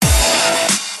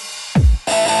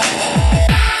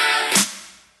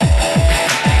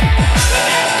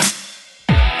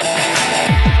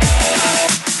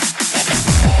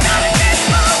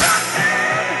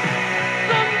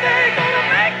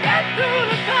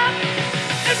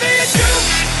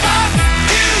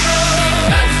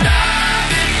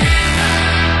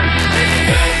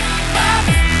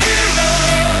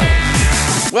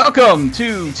Welcome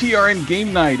to TRN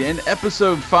Game Night and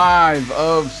episode 5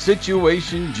 of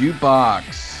Situation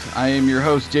Jukebox. I am your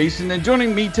host, Jason, and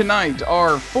joining me tonight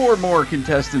are 4 more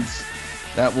contestants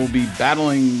that will be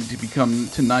battling to become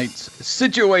tonight's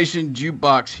Situation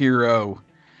Jukebox hero.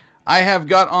 I have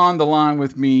got on the line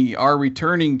with me our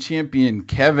returning champion,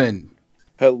 Kevin.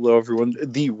 Hello, everyone.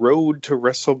 The road to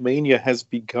WrestleMania has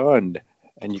begun,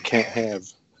 and you can't have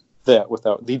that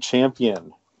without the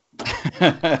champion.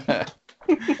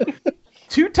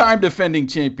 Two-time defending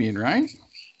champion, right?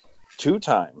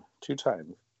 Two-time.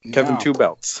 Kevin, 2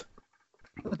 belts.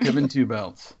 Kevin, 2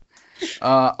 belts.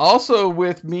 Also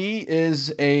with me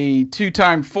is a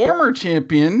 2-time former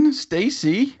champion,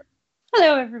 Stacy.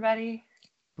 Hello, everybody.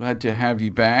 Glad to have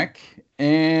you back.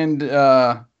 And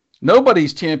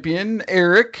nobody's champion,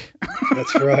 Eric.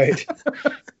 That's right.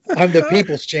 I'm the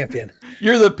people's champion.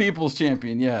 You're the people's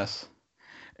champion, yes.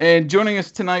 And joining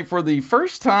us tonight for the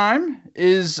first time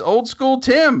is old school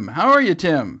Tim. How are you,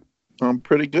 Tim? I'm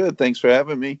pretty good. Thanks for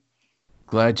having me.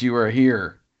 Glad you are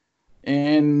here.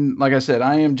 And like I said,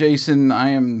 I am Jason. I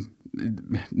am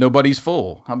nobody's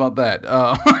fool. How about that?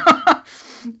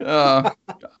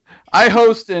 I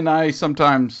host and I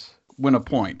sometimes win a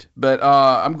point. But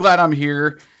I'm glad I'm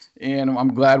here. And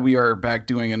I'm glad we are back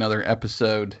doing another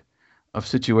episode of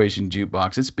Situation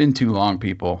Jukebox. It's been too long,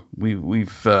 people.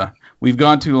 We've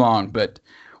gone too long, but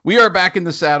we are back in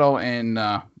the saddle and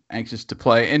anxious to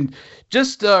play. And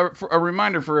just for a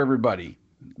reminder for everybody,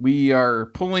 we are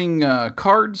pulling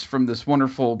cards from this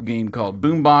wonderful game called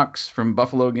Boombox from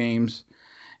Buffalo Games.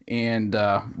 And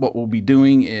what we'll be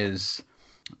doing is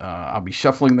I'll be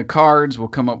shuffling the cards. We'll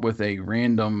come up with a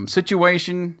random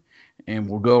situation, and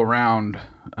we'll go around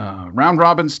round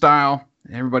robin style.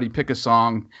 Everybody pick a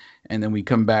song, and then we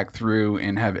come back through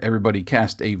and have everybody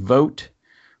cast a vote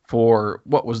for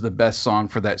what was the best song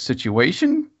for that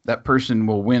situation. That person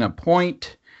will win a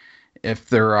point. If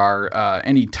there are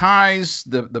any ties,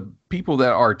 the people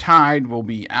that are tied will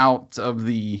be out of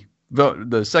the vote,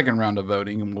 the second round of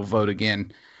voting, and we'll vote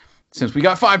again. Since we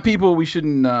got 5 people, we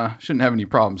shouldn't have any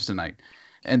problems tonight.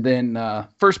 And then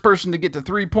first person to get to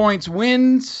 3 points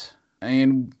wins.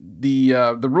 And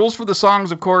the rules for the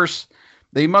songs, of course,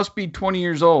 they must be 20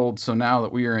 years old. So now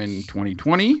that we are in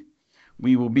 2020,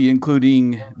 we will be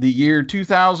including the year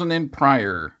 2000 and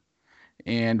prior.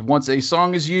 And once a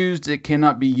song is used, it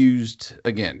cannot be used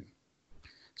again.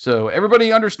 So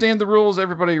everybody understand the rules?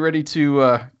 Everybody ready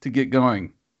to get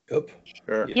going? Yep.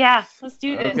 Sure. Yeah, let's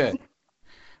do this. Okay.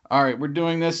 All right, we're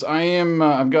doing this.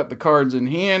 I've got the cards in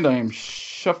hand. I am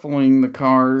shuffling the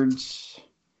cards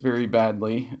very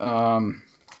badly.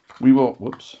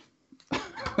 Whoops.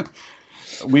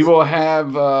 We'll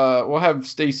have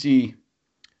Stacy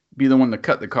be the one to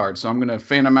cut the cards. So I'm going to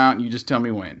fan them out, and you just tell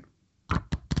me when.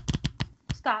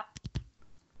 Stop.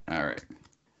 All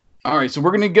right. So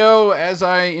we're going to go as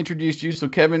I introduced you. So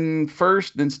Kevin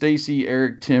first, then Stacy,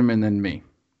 Eric, Tim, and then me.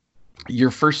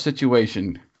 Your first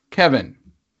situation, Kevin.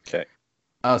 Okay.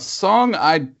 A song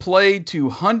I'd play to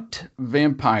hunt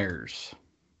vampires.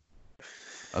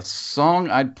 A song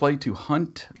I'd play to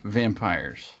hunt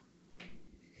vampires.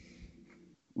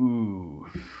 Ooh.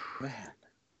 Man.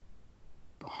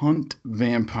 Hunt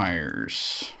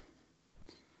vampires.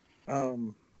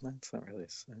 That's not really a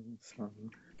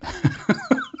song.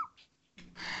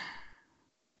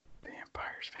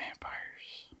 Vampires.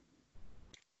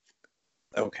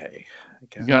 Okay.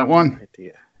 You got one?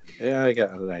 Idea. Yeah, I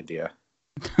got an idea.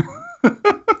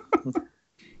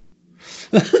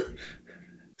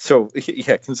 So,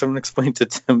 yeah, can someone explain to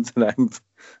Tim that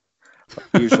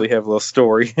I usually have a little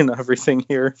story and everything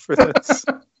here for this?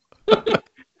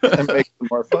 And make it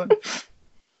more fun.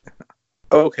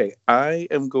 Okay, I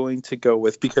am going to go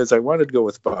with, because I wanted to go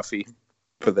with Buffy,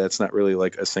 but that's not really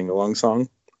like a sing-along song.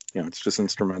 It's just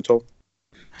instrumental.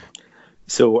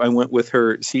 So I went with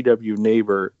her CW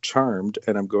neighbor, Charmed,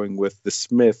 and I'm going with the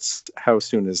Smiths' How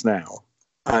Soon Is Now.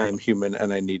 I am human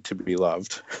and I need to be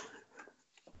loved.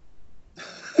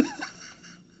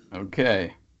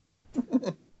 Okay.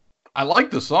 I like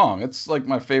the song. It's like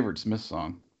my favorite Smith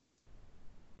song.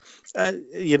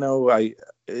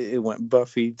 It went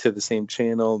Buffy to the same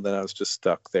channel, then I was just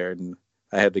stuck there, and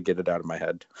I had to get it out of my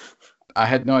head. I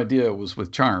had no idea it was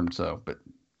with Charmed, but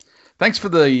thanks for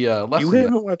the lesson. You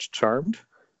haven't watched Charmed?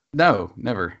 No,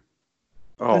 never.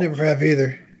 Oh. I never have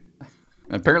either.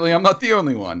 Apparently, I'm not the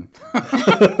only one.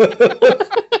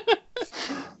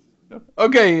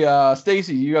 Okay,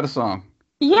 Stacy, you got a song.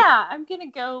 Yeah, I'm going to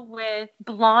go with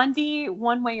Blondie,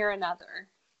 One Way or Another.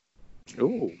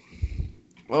 Ooh.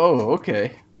 Oh,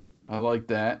 okay. I like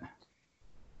that.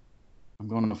 I'm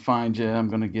going to find you. I'm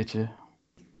going to get you.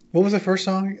 What was the first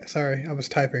song? Sorry, I was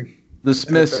typing. The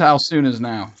Smiths, How Soon Is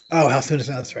Now. Oh, How Soon Is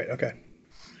Now? That's right. Okay.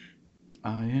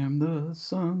 I am the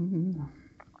sun.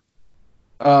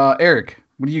 Eric,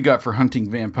 what do you got for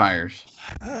hunting vampires?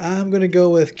 I'm gonna go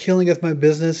with "Killing Is My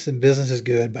Business" and "Business Is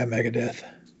Good" by Megadeth.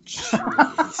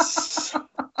 Jeez.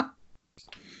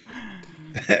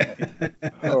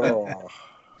 Oh.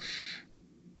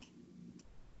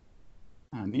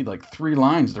 I need like 3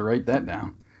 lines to write that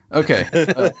down. Okay.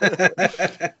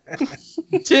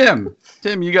 Tim,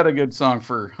 you got a good song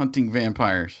for hunting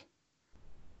vampires.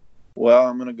 Well,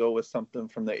 I'm gonna go with something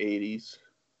from the '80s,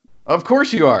 Of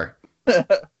course you are.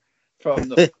 from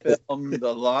the film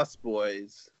The Lost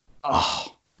Boys.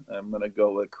 Oh, I'm gonna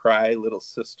go with "Cry Little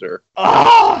Sister."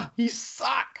 you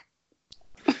suck.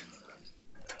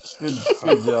 Good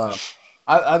job.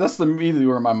 That's immediately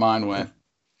where my mind went.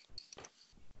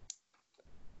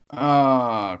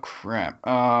 Oh, crap.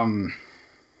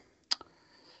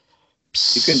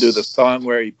 You can do the song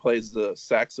where he plays the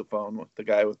saxophone with the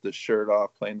guy with the shirt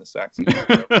off playing the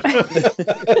saxophone.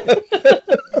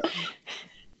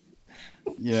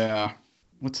 Yeah.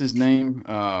 What's his name?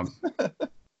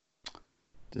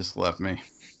 Just left me.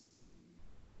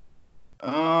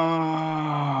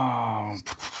 Oh.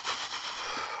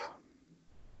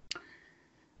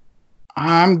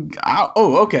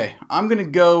 Okay. I'm gonna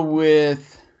go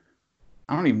with.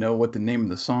 I don't even know what the name of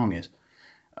the song is.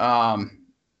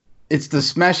 It's the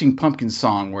Smashing Pumpkins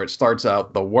song where it starts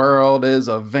out, "The world is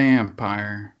a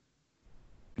vampire."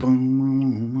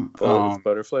 Boom. Bullet with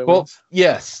butterfly Well, wings.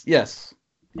 yes.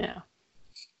 Yeah.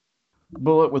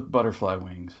 Bullet with butterfly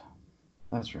wings.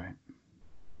 That's right.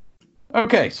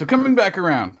 Okay, so coming back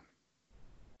around,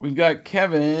 we've got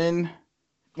Kevin.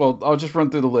 Well, I'll just run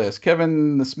through the list.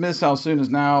 Kevin, the Smiths, How Soon Is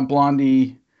Now,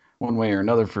 Blondie, One Way or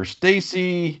Another for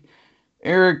Stacy,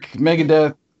 Eric,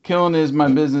 Megadeth, Killing Is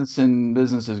My Business, and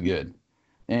Business Is Good.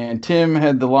 And Tim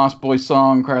had the Lost Boys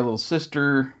song, Cry Little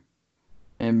Sister,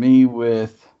 and me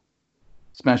with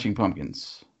Smashing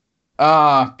Pumpkins.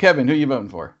 Kevin, who you voting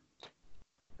for?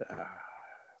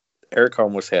 Eric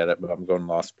almost had it, but I'm going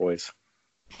Lost Boys.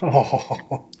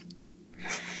 Oh.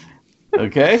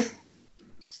 Okay.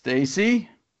 Stacy?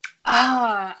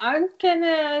 I'm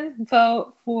gonna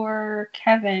vote for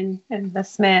Kevin and the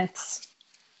Smiths.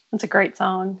 It's a great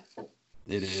song.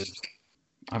 It is.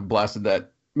 I've blasted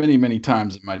that many, many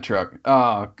times in my truck.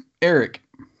 Eric?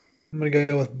 I'm gonna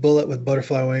go with "Bullet with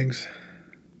Butterfly Wings."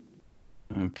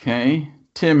 Okay.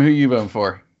 Tim, who you voting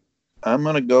for? I'm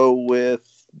gonna go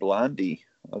with Blondie.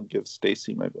 I'll give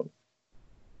Stacy my vote.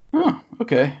 Oh,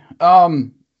 okay.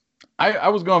 I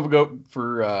was going to go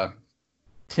for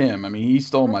Tim. I mean, he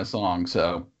stole my song,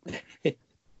 so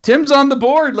Tim's on the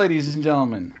board, ladies and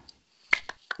gentlemen.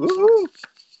 Woo-hoo!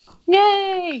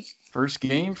 Yay! First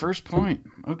game, first point.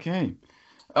 Okay.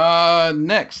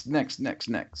 Next.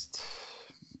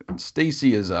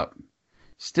 Stacy is up.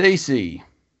 Stacy,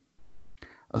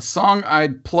 a song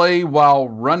I'd play while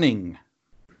running.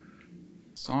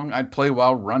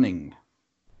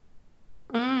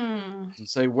 Doesn't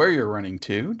say where you're running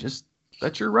to, just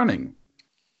that you're running.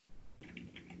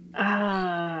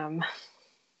 Let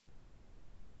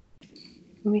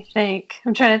me think.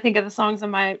 I'm trying to think of the songs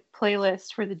on my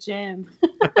playlist for the gym.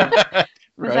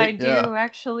 Right? I do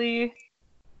actually.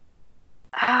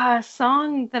 A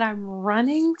song that I'm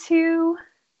running to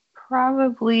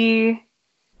probably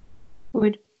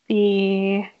would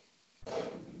be.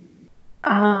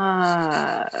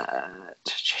 Let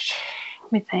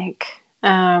me think.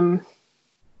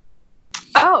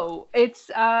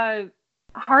 It's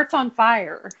Hearts on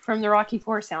Fire from the Rocky IV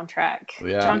soundtrack.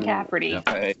 Yeah. John Cafferty. Yep.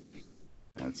 Hey,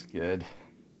 That's good.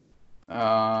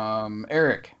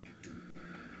 Eric.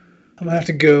 I'm gonna have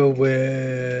to go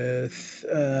with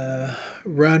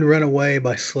 "Run Away"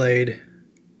 by Slade.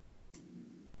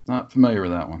 Not familiar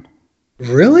with that one.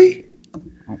 Really? I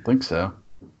don't think so.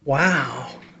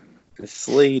 Wow.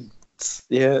 Slade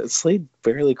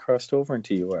barely crossed over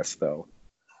into US though.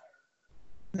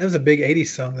 That was a big '80s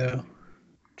song, though.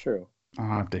 True. I'll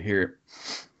have to hear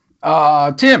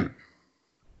it. Tim.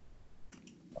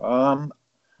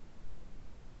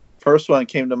 First one that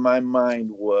came to my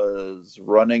mind was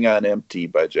 "Running on Empty"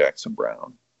 by Jackson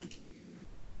Browne.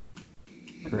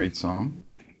 Great song.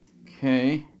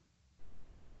 Okay.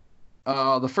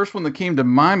 The first one that came to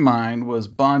my mind was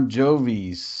Bon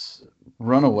Jovi's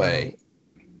 "Runaway."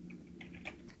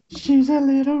 She's a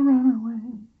little runaway.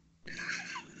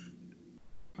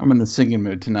 I'm in the singing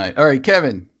mood tonight. All right,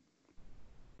 Kevin.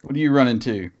 What are you running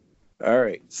to? All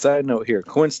right. Side note here.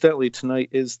 Coincidentally, tonight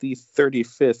is the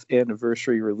 35th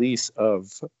anniversary release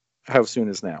of How Soon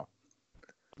Is Now.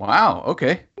 Wow.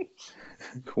 Okay.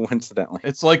 Coincidentally.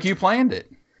 It's like you planned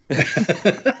it.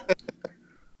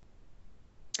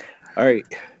 All right.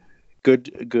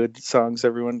 Good songs,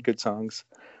 everyone. Good songs.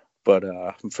 But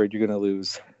I'm afraid you're going to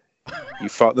lose. You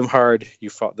fought them hard. You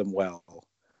fought them well.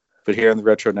 But here on the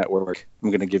Retro Network,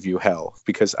 I'm going to give you hell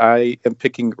because I am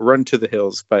picking Run to the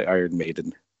Hills by Iron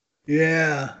Maiden.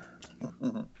 Yeah.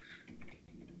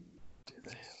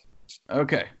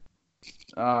 Okay.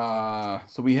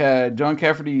 So we had John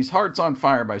Cafferty's Hearts on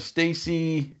Fire by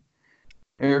Stacy.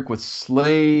 Eric with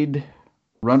Slade.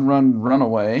 Run,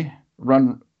 Runaway.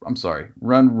 Run,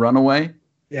 Runaway.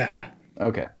 Yeah.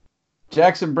 Okay.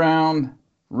 Jackson Brown,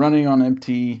 Running on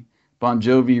Empty. Bon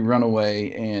Jovi, Runaway,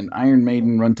 and Iron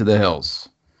Maiden, Run to the Hills.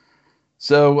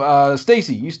 So,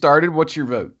 Stacy, you started. What's your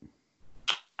vote?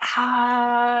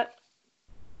 I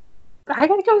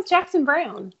gotta go with Jackson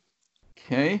Brown.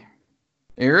 Okay.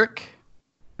 Eric?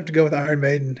 I have to go with Iron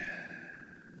Maiden.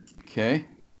 Okay.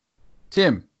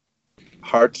 Tim?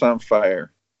 Hearts on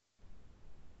Fire.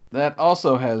 That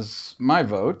also has my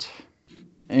vote.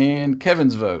 And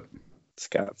Kevin's vote. It's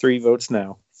got 3 votes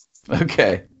now.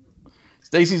 Okay.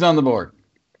 Stacy's on the board.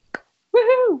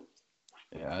 Woohoo!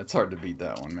 Yeah, it's hard to beat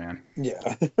that one, man.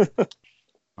 Yeah.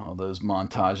 All those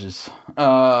montages.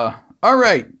 All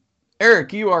right.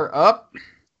 Eric, you are up.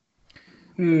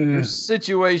 Your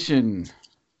situation.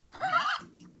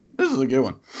 This is a good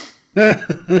one.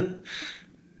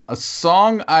 A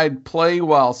song I'd play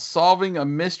while solving a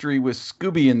mystery with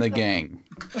Scooby and the gang.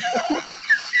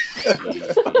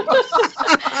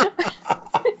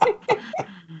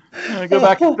 Go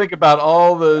back and think about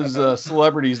all those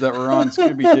celebrities that were on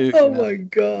Scooby-Doo. Oh my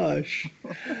gosh.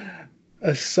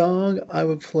 A song I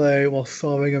would play while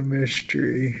solving a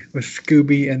mystery with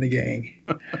Scooby and the gang.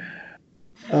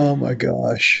 Oh my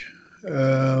gosh.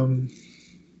 Man.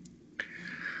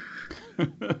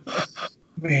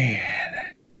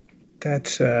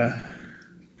 That's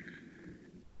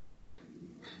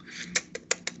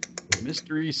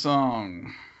Mystery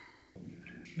song.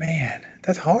 man,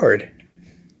 that's hard.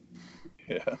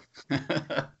 Yeah.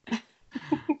 I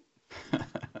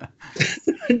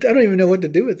don't even know what to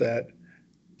do with that.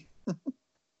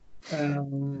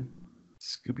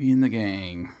 Scooby and the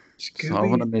gang.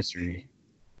 Solving a mystery.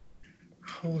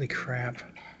 Holy crap.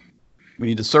 We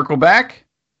need to circle back?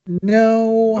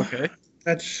 No. Okay.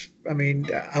 That's, I mean,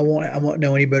 I won't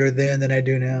know any better then than I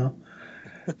do now.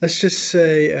 Let's just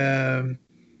say,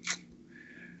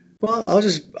 well,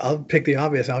 I'll pick the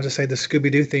obvious. I'll just say the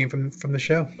Scooby-Doo theme from the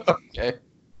show. Okay.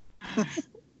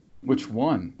 Which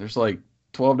one? There's like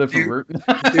 12 different versions.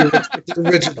 The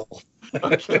original.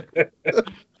 Okay.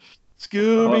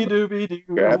 Scooby-Dooby-Doo,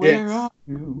 where are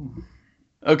you?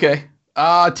 Okay.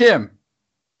 Tim.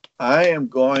 I am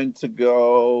going to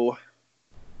go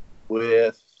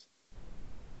with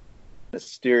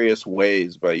Mysterious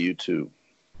Ways by U2.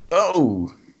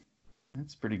 Oh,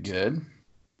 that's pretty good.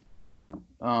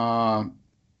 The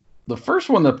first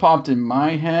one that popped in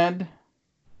my head,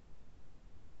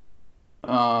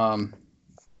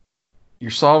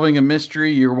 you're solving a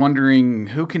mystery. You're wondering,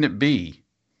 who can it be?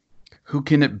 Who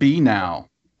can it be now?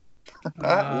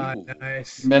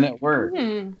 Nice. Men at Work.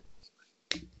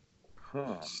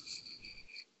 Huh.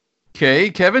 Okay,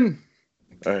 Kevin?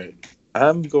 All right.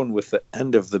 I'm going with the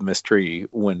end of the mystery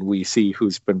when we see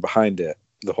who's been behind it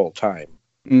the whole time.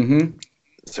 Mm-hmm.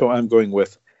 So I'm going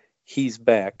with He's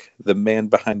Back, the Man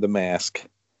Behind the Mask,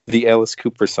 the Alice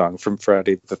Cooper song from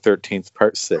Friday the 13th,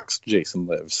 Part 6, Jason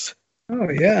Lives. Oh,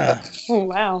 yeah. Oh,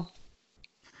 wow.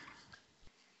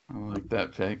 I like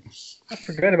that pick. I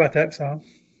forgot about that song.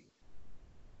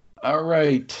 All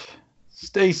right.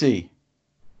 Stacy.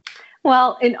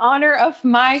 Well, in honor of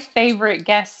my favorite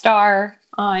guest star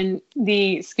on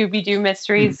the Scooby-Doo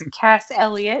Mysteries, Cass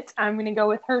Elliot, I'm going to go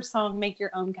with her song, Make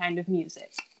Your Own Kind of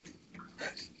Music.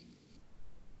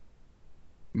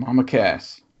 Mama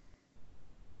Cass.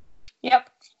 Yep.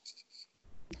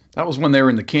 That was when they were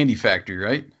in the candy factory,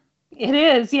 right? It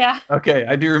is, yeah. Okay,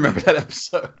 I do remember that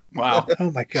episode. Wow.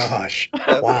 Oh, my gosh.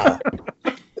 Wow.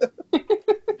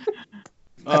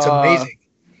 That's amazing.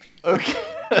 Okay.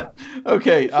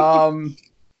 Okay.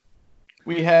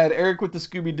 We had Eric with the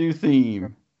Scooby-Doo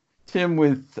theme, Tim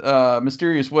with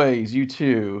Mysterious Ways,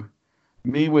 U2,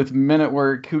 me with Men at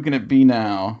Work, Who Can It Be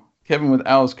Now, Kevin with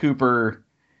Alice Cooper,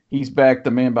 He's Back,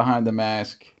 the Man Behind the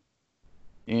Mask,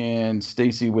 and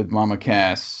Stacy with Mama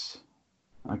Cass.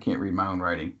 I can't read my own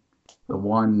writing. The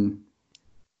one.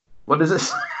 What is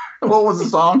this? What was the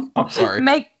song? I'm sorry.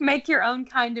 Make your own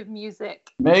kind of music.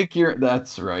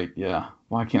 That's right. Yeah.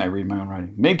 Why can't I read my own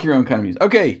writing? Make your own kind of music.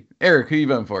 Okay, Eric, who are you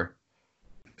voting for?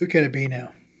 Who can it be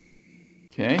now?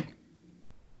 Okay.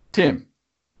 Tim.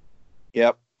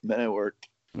 Yep. Men at Work.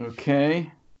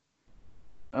 Okay.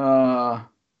 I'll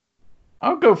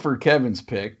go for Kevin's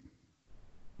pick.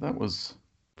 That was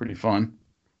pretty fun.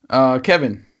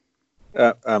 Kevin.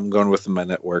 I'm going with the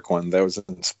Men at Work one. That was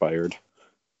inspired.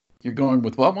 You're going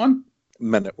with what one?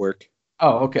 Men at Work.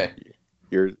 Oh, okay.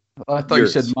 I thought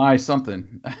yours. you said my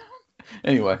something.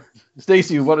 Anyway,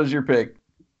 Stacy, what is your pick?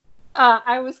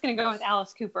 I was going to go with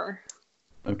Alice Cooper.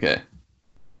 Okay.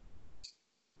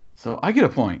 So I get a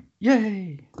point.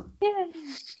 Yay. Yay.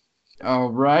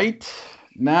 All right.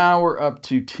 Now we're up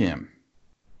to Tim.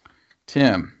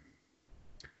 Tim.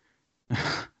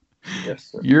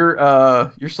 Yes, sir.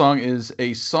 Your song is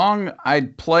a song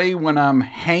I'd play when I'm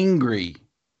hangry.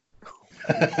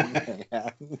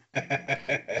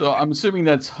 So I'm assuming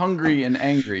that's hungry and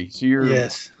angry. So you're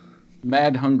Yes.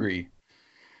 mad hungry.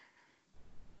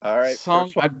 All right. Song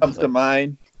First one comes to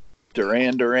mind.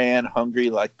 Duran Duran, Hungry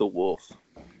Like the Wolf.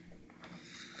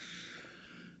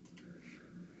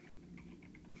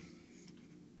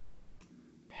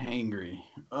 Hangry.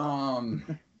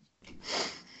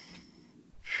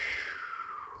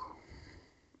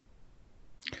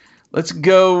 Let's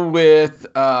go with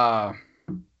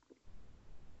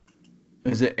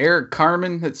is it Eric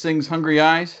Carmen that sings Hungry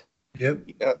Eyes? Yep.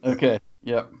 Yeah. Okay.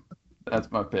 Yep.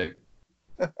 That's my pick.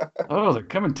 Oh, they're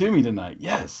coming to me tonight.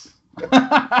 Yes.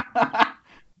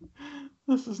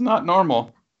 This is not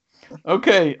normal.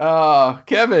 Okay,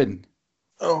 Kevin.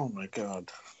 Oh my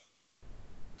God.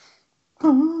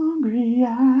 Hungry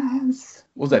Eyes.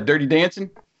 What was that, Dirty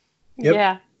Dancing? Yep.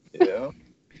 Yeah. Yeah.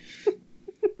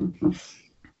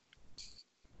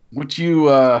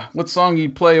 What song you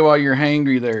play while you're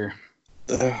hangry there,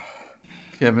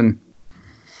 Kevin?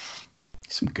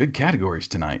 Some good categories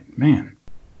tonight, man.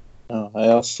 Oh, I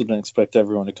also didn't expect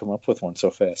everyone to come up with one so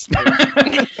fast.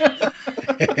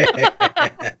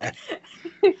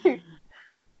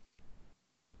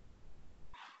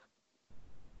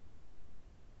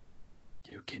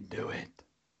 You can do it.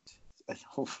 I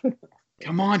know.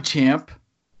 Come on, champ.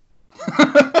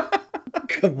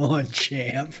 Come on,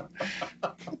 champ.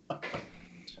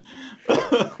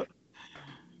 All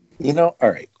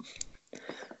right.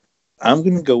 I'm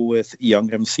going to go with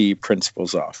Young MC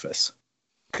Principal's Office.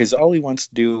 Because all he wants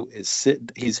to do is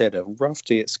sit. He's had a rough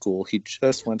day at school. He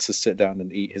just wants to sit down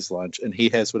and eat his lunch. And he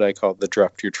has what I call the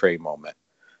drop your tray moment,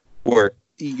 where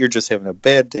you're just having a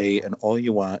bad day and all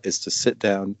you want is to sit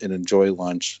down and enjoy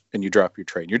lunch, and you drop your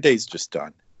tray and your day's just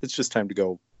done. It's just time to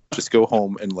go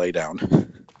home and lay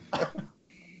down.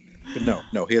 But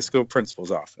no, he has to go to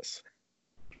principal's office.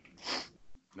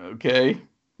 Okay.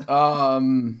 I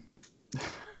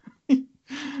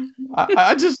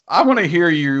want to hear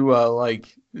you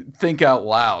think out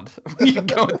loud when you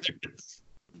go through this.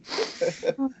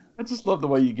 I just love the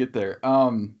way you get there.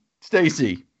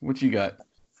 Stacy, what you got?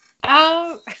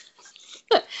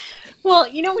 Well,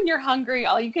 when you're hungry,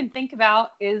 all you can think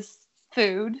about is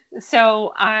food.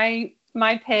 So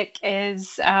my pick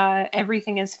is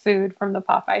Everything is Food from the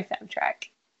Popeye soundtrack.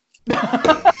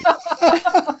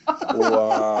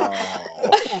 Wow.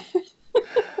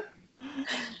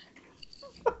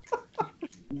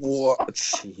 What?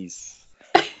 Jeez.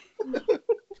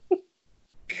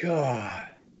 God.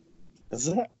 Is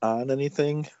that on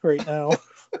anything right now?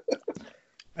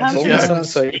 I just, Yeah. found, Some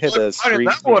site had a stream.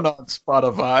 That one on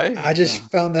Spotify. I just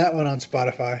found that one on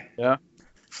Spotify. Yeah.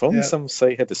 If only Yeah. some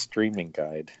site had a streaming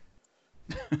guide.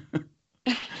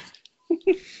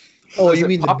 Oh, Was you it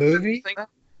mean the Pop- movie?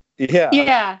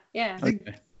 Yeah. Yeah.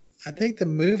 Okay. I think the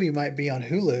movie might be on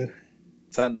Hulu.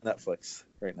 It's on Netflix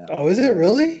right now. Oh, is it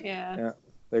really? Yeah.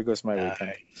 There goes my weekend.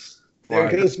 Nice. There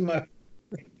Right. goes my.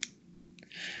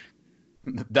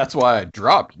 That's why I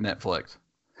dropped Netflix.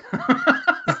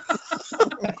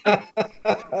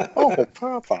 Oh,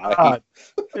 Popeye. God.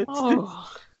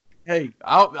 Oh. Hey,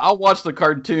 I'll watch the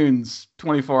cartoons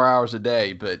 24 hours a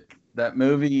day, but that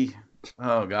movie,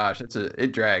 oh gosh,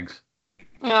 it drags.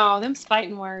 Oh, them's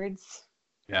fighting words.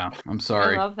 Yeah, I'm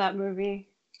sorry. I love that movie.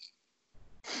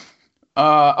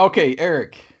 Okay,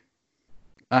 Eric,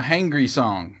 a hangry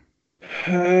song.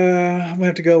 I'm gonna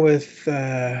have to go with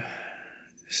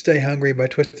 "Stay Hungry" by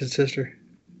Twisted Sister.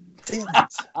 Damn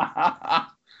it.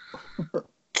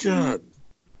 God.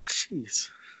 Jeez.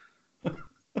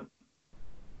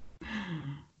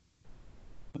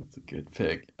 That's a good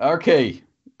pick. Okay,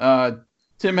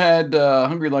 Tim had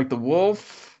 "Hungry Like the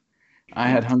Wolf." I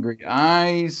had "Hungry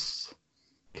Eyes."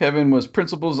 Kevin was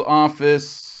 "Principal's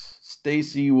Office."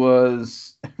 Stacy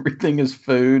was "Everything is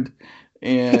Food,"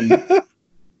 and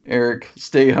Eric,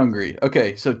 "Stay Hungry."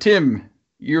 Okay, so Tim,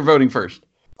 you're voting first.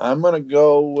 I'm going to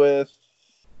go with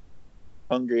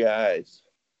Hungry Eyes.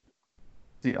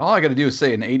 See, all I got to do is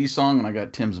say an 80s song, and I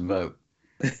got Tim's vote.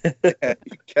 You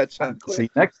catch on quick. See,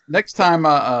 next time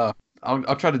I'll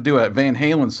try to do a Van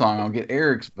Halen song. I'll get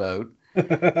Eric's vote,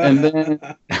 and then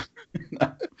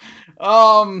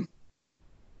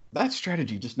that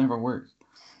strategy just never works.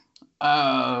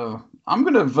 I'm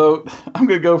gonna vote. I'm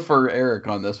gonna go for Eric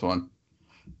on this one.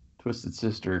 Twisted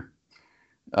Sister.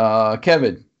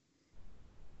 Kevin,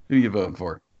 who you voting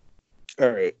for?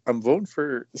 All right, I'm voting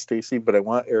for Stacy, but I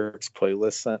want Eric's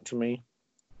playlist sent to me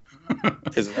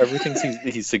because everything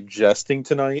he's suggesting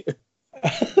tonight.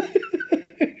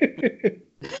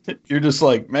 You're just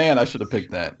like, man, I should have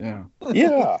picked that. Yeah.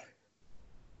 Yeah.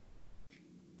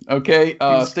 Okay,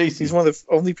 Stacy. He's one of the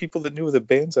only people that knew the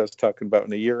bands I was talking about in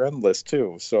the year-end list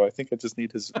too. So I think I just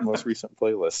need his most recent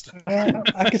playlist.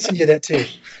 I can send you that too.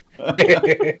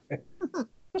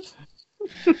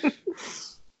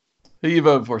 Who you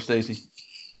voting for, Stacy?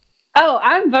 Oh,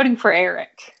 I'm voting for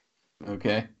Eric.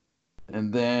 Okay.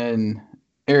 And then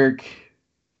Eric,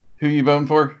 who you voting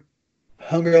for?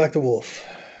 Hungry Like the Wolf.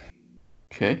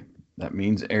 Okay. That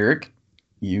means Eric,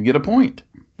 you get a point.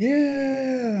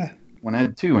 Yeah. One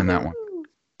had 2 in that one.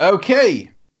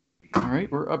 Okay. All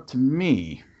right, we're up to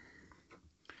me.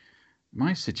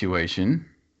 My situation.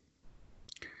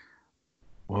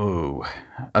 Whoa.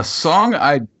 A song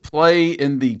I'd play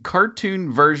in the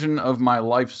cartoon version of my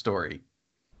life story.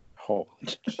 Oh.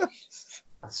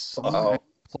 A song I'd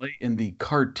play in the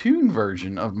cartoon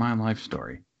version of my life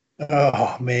story.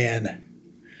 Oh, man.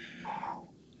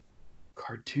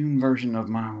 Cartoon version of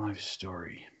my life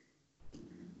story.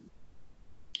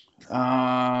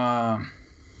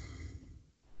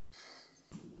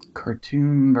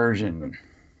 Cartoon version.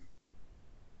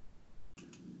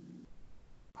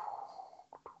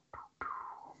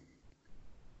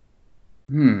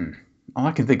 All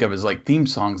I can think of is like theme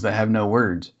songs that have no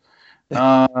words.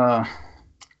 Let's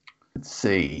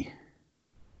see.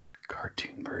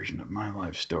 Cartoon version of my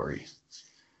life story.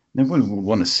 Nobody would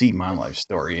want to see my life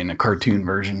story in a cartoon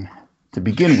version to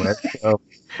begin with. So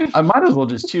I might as well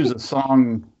just choose a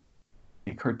song,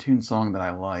 a cartoon song that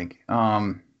I like.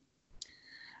 I'll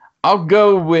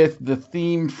go with the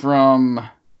theme from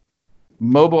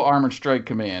Mobile Armored Strike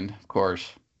Command, of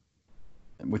course,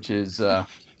 which is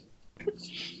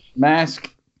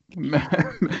Masked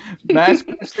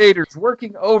Crusaders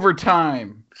working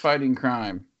overtime, fighting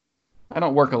crime. I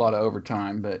don't work a lot of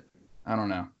overtime, but I don't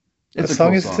know. What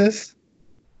song is this?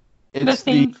 It's the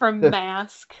theme from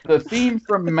Mask. The theme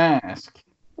from Mask.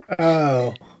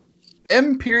 Oh.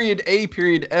 M.A.S.K.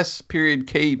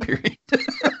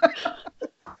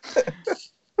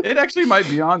 It actually might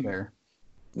be on there.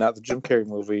 Not the Jim Carrey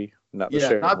movie. Not the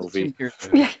Cher movie. The Jim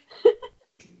Carrey movie.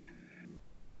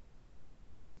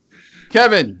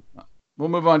 Kevin, we'll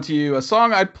move on to you. A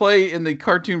song I'd play in the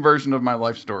cartoon version of my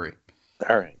life story.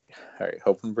 All right.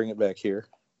 Hoping to bring it back here.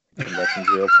 Come back from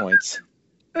 0 points.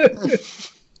 On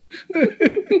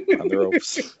the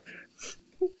ropes.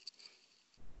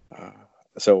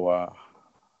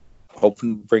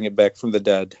 Hoping to bring it back from the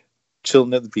dead.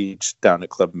 Chilling at the beach down at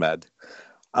Club Med.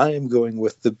 I am going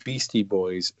with the Beastie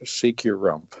Boys' Shake Your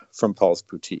Rump from Paul's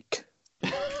Boutique.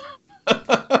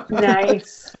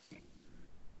 Nice.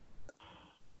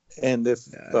 And if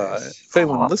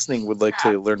anyone listening would like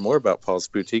to learn more about Paul's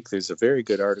Boutique, there's a very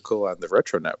good article on the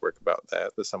Retro Network about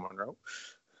that someone wrote.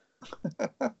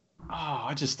 Oh,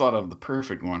 I just thought of the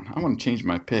perfect one. I want to change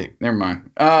my pick. Never mind.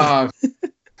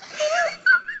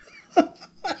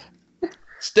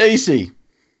 Stacy.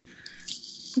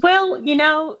 Well,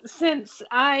 since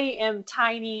I am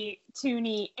tiny,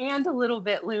 toony, and a little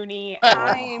bit loony,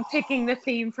 I am picking the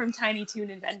theme from Tiny Toon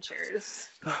Adventures.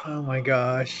 Oh my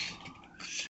gosh.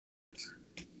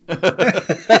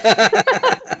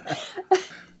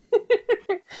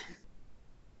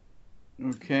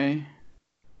 Okay.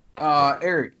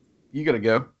 Eric, you gotta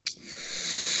go.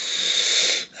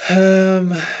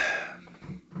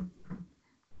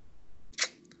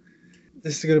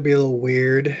 This is gonna be a little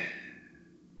weird,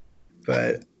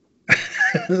 but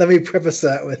let me preface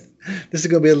that with this is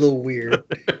gonna be a little weird.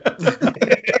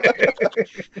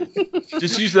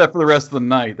 Just use that for the rest of the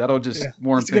night. That'll just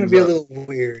warm things up. It's going to be a little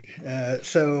weird.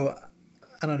 So,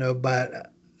 I don't know, about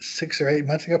 6 or 8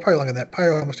 months ago, probably longer than that,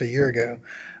 probably almost a year ago,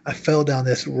 I fell down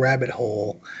this rabbit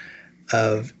hole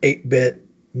of 8-bit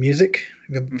music.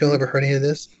 Have you ever heard any of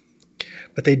this?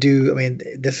 But they do,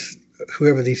 this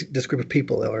group of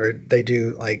people are, they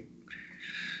do like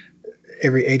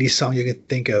every 80s song you can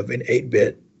think of in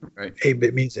 8-bit. Right.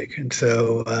 8-bit music. And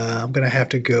so I'm going to have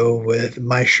to go with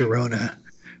My Sharona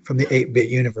from the 8-bit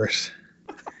universe.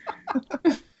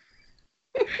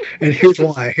 And here's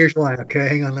why. Okay,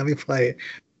 hang on. Let me play it.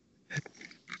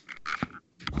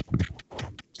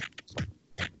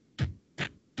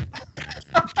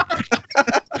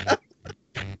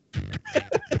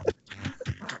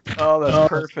 Oh, that's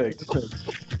perfect. I mean,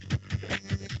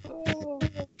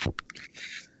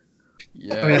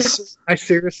 Yes. I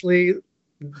seriously,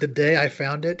 the day I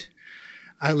found it,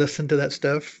 I listened to that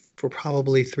stuff for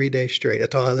probably 3 days straight.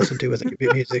 That's all I listened to was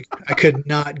 8-bit music. I could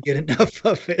not get enough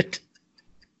of it.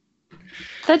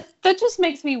 That just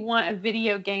makes me want a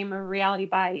video game of Reality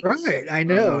Bites. Right, I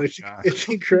know. Oh, it's gosh. it's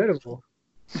incredible.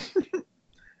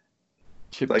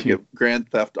 Chip Like tune. if Grand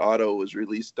Theft Auto was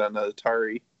released on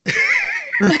Atari.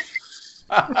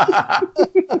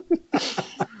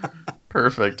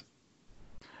 Perfect.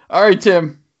 All right,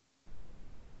 Tim.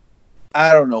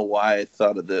 I don't know why I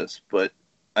thought of this, but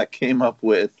I came up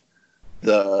with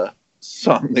the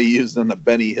song they used on the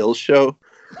Benny Hill show.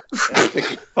 And I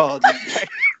think it's called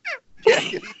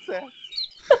Yakety Sax.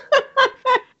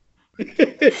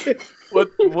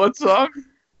 What song?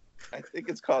 I think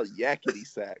it's called Yakety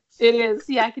Sax. It is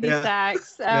Yakety Yeah.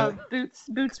 Sax. Yeah.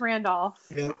 Boots Randolph.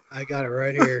 Yep, I got it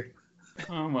right here.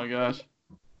 Oh my gosh.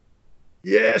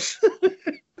 Yes.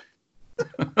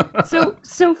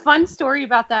 So fun story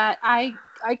about that. I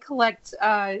collect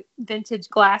vintage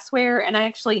glassware, and I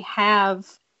actually have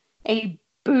a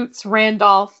Boots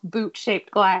Randolph boot shaped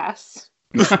glass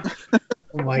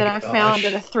Oh my that I found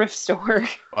at a thrift store.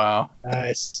 Wow.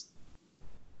 Nice.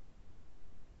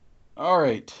 All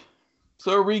right.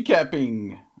 So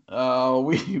recapping,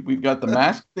 we've got the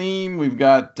Mask theme, we've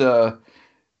got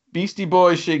Beastie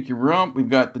Boys Shake Your Rump, we've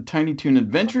got the Tiny Toon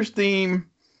Adventures theme,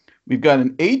 we've got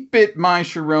an 8-bit My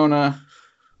Sharona,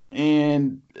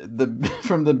 and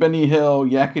from the Benny Hill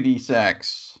Yakety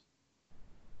Sax.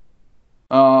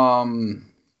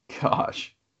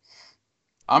 Gosh,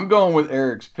 I'm going with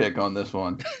Eric's pick on this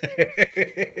one.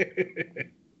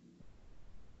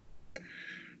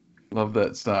 Love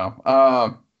that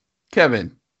style.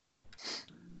 Kevin.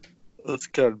 That's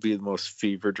got to be the most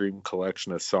fever dream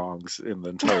collection of songs in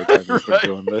the entire time we've been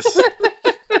doing this.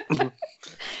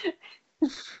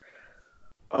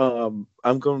 I'm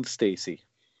going Stacy.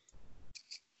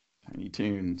 Tiny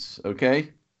Tunes.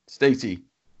 Okay. Stacy.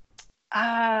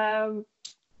 I'm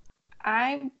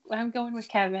going with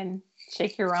Kevin.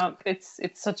 Shake Your Rump. It's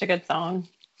such a good song.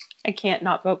 I can't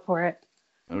not vote for it.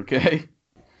 Okay.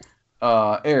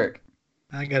 Eric.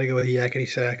 I got to go with Yakety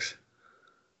Sax.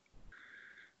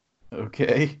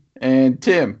 Okay. And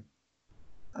Tim.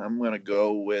 I'm going to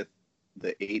go with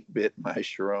the 8-bit My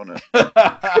Sharona.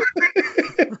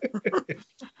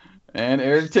 And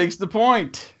Eric takes the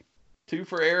point. 2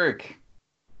 for Eric.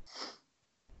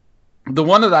 The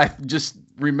one that I just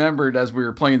remembered as we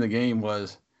were playing the game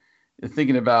was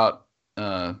thinking about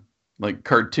like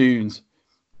cartoons.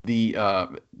 The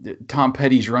Tom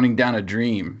Petty's Running Down a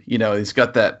Dream. You know, it's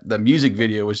got the music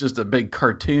video was just a big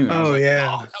cartoon. I was Oh, like, yeah.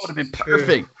 oh, that would have been True.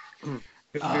 perfect.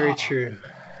 Very true.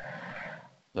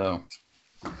 So,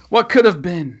 what could have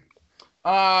been?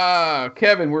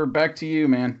 Kevin, we're back to you,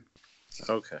 man.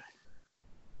 Okay.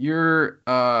 Your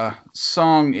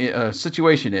song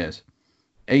situation is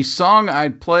a song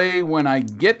I'd play when I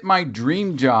get my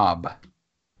dream job.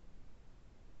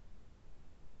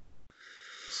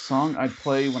 Song I'd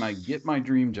play when I get my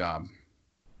dream job.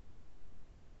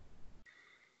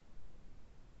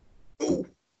 Oh.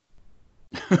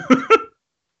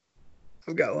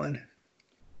 I've got one.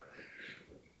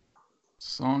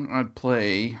 Song I'd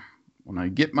play when I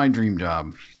get my dream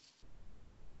job.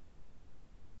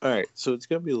 All right. So it's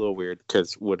going to be a little weird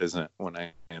because what isn't when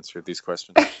I answer these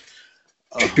questions?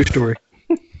 True story.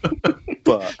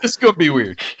 But It's gonna be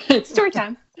weird. It's story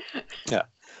time.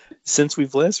 since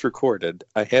we've last recorded,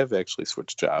 I have actually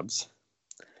switched jobs.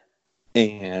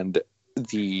 And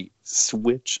the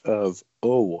switch of,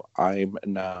 oh, I'm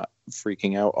not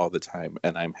freaking out all the time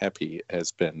and I'm happy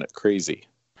has been crazy.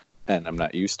 And I'm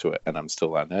not used to it. And I'm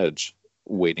still on edge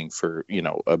waiting for,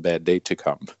 a bad day to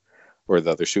come or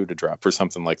the other shoe to drop or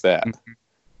something like that. Mm-hmm.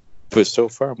 But so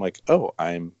far I'm like, oh,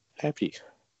 I'm happy.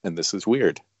 And this is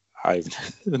weird. I've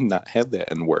not had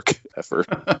that in work ever.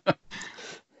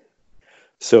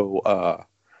 So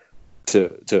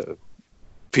to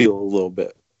peel a little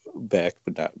bit back,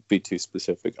 but not be too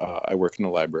specific, I work in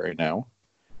a library now,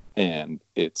 and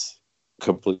it's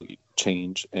complete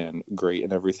change and great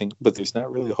and everything, but there's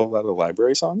not really a whole lot of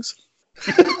library songs.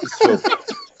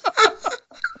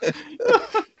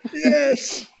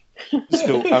 Yes.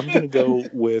 So I'm going to go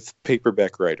with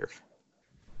Paperback Writer.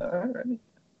 All right.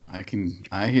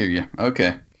 I hear you.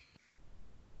 Okay.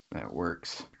 That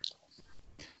works.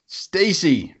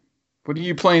 Stacy, what are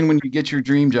you playing when you get your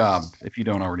dream job if you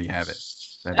don't already have it?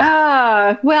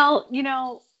 Well, in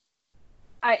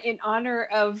honor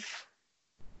of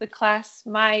the class,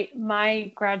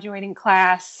 my graduating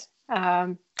class,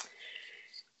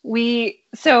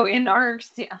 So in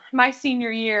my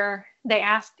senior year, they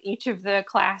asked each of the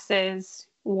classes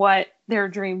what their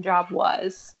dream job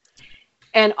was.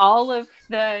 And all of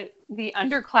the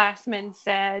underclassmen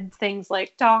said things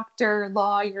like doctor,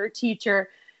 lawyer, teacher.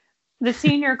 The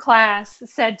senior class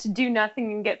said to do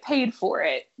nothing and get paid for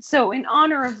it. So in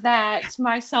honor of that,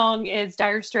 my song is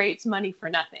Dire Straits' Money for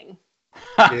Nothing.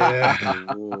 Yeah.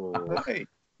 Hey,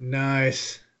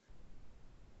 Nice.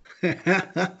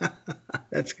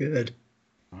 That's good.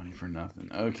 Money for nothing.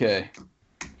 Okay.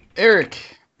 Eric,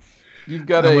 you've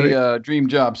got I'm a dream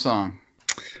job song.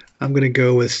 I'm going to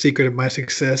go with Secret of My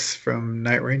Success from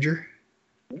Night Ranger.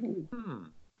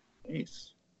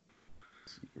 nice.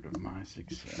 Secret of My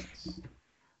Success.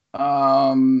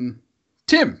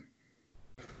 Tim.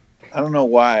 I don't know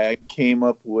why I came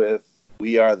up with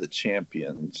 "We Are the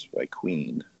Champions" by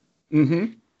Queen.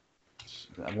 Mm-hmm.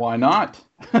 Why not?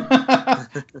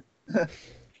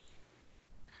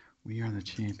 We are the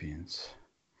champions.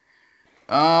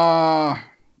 I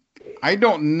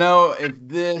don't know if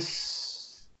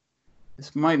this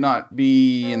might not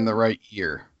be in the right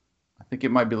year. I think it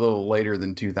might be a little later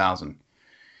than 2000.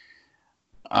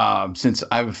 Since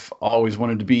I've always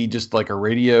wanted to be just like a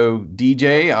radio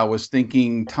DJ, I was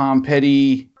thinking Tom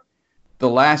Petty, The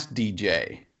Last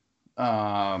DJ.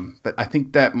 But I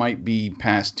think that might be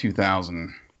past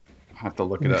 2000. I'll have to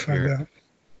look it up here.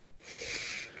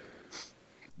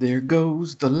 There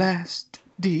goes the last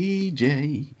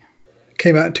DJ.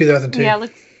 Came out in 2002. Yeah,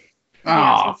 let's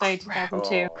Oh, say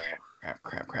 2002.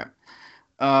 crap.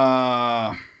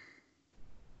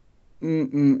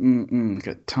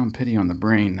 Got Tom Petty on the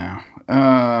brain now.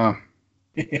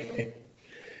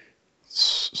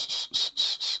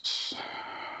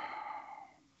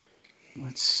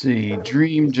 Let's see.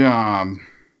 Dream job.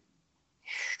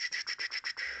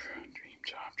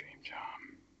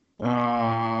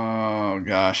 Oh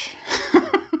gosh.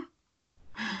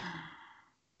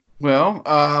 Well,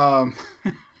 I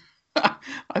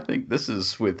think this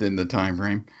is within the time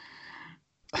frame.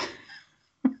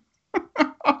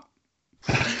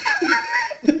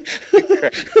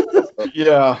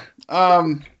 Yeah.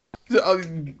 I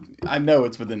know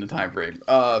it's within the time frame.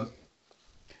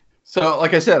 So,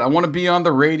 like I said, I want to be on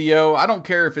the radio. I don't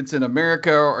care if it's in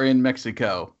America or in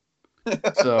Mexico.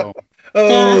 So,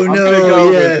 Oh I'm no! gonna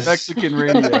go Yes, with Mexican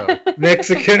radio.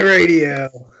 Mexican radio.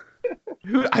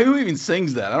 Who even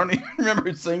sings that? I don't even remember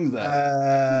who sings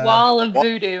that. Wall of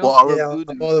Voodoo. Wall of Yeah,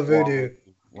 Voodoo. Wall of Voodoo.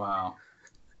 Wow.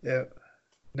 Yep.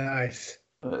 Nice.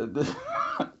 This-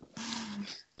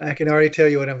 I can already tell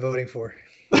you what I'm voting for.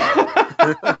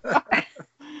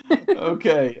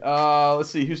 Okay. Let's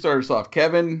see. Who started us off?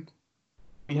 Kevin.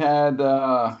 We had.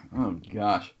 Oh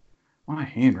gosh, my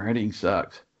handwriting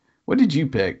sucks. What did you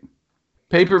pick?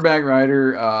 Paperback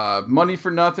Writer. Money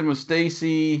for Nothing with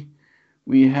Stacy.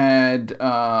 We had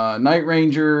Night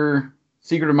Ranger.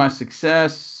 Secret of My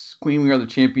Success. Queen, We Are the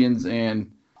Champions, and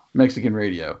Mexican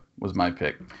Radio was my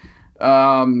pick.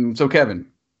 So Kevin,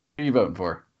 who are you voting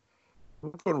for?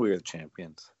 I'm going We Are the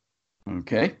Champions.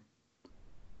 Okay.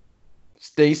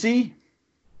 Stacy.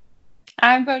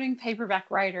 I'm voting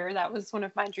Paperback Writer. That was one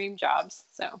of my dream jobs.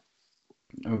 So.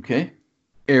 Okay.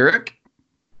 Eric.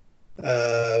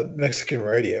 Mexican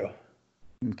radio.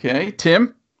 Okay.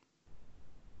 Tim.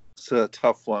 It's a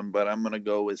tough one, but I'm going to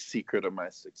go with Secret of My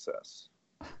Success.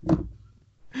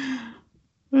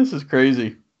 This is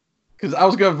crazy. Because I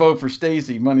was going to vote for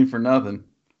Stacy, Money for Nothing.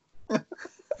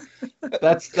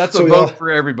 That's So a we vote all- for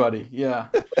everybody. Yeah.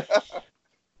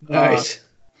 Nice.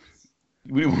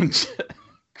 We want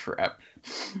crap.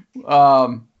 You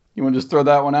want to just throw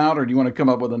that one out, or do you want to come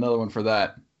up with another one for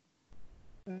that?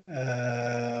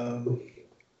 I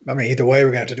mean, either way,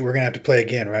 we're gonna have to play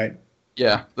again, right?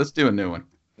 Yeah, let's do a new one,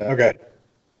 Okay.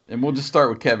 and we'll just start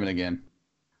with Kevin again.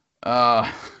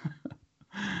 A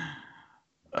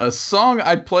song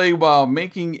I'd play while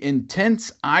making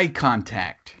intense eye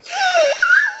contact.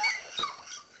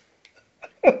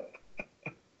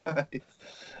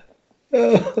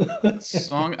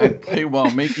 Song I'd play while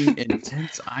making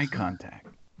intense eye contact.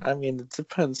 I mean, it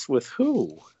depends with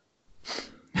who.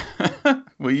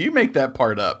 Well, you make that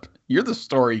part up. You're the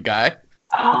story guy.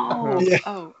 Oh. Yeah.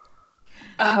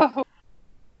 Oh.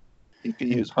 You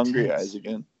can use Hungry Eyes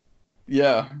again.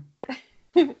 Yeah.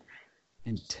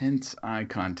 Intense eye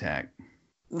contact.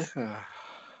 All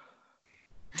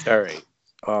right.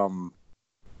 I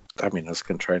mean, I was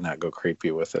gonna try not go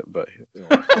creepy with it, but you know,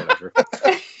 whatever.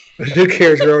 Who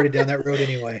cares? We're already down that road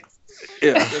anyway.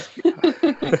 Yeah.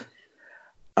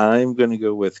 I'm gonna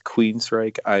go with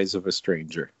Queensryche, Eyes of a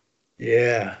Stranger.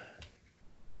 Yeah.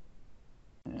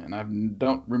 And I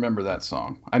don't remember that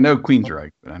song. I know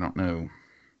Queensryche, but I don't know.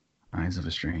 Eyes of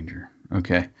a Stranger.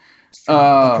 Okay.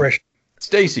 Impression.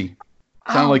 Stacy,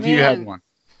 sounded like you had one.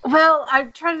 Well,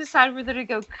 I'm trying to decide whether to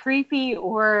go creepy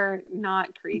or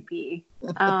not creepy.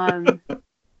 I'm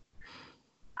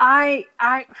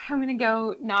gonna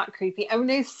go not creepy. I'm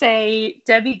gonna say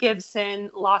Debbie Gibson,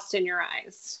 Lost in Your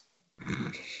Eyes.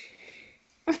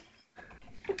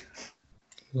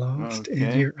 Lost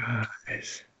in Your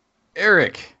Eyes.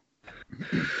 Eric.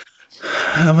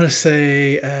 I'm gonna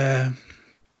say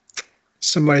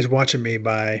Somebody's Watching Me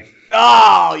by.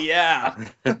 Oh yeah.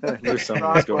 There's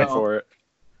someone's going for it.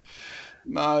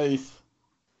 Nice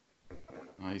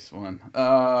one.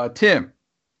 Tim.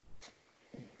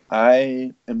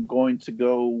 I am going to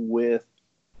go with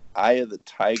Eye of the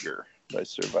Tiger by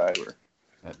Survivor.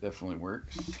 That definitely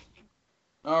works.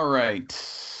 All right.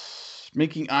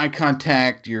 Making eye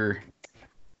contact. You're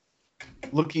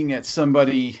looking at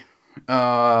somebody.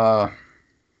 Let's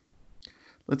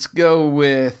go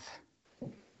with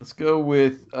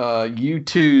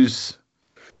U2's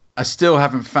I Still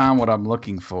Haven't Found What I'm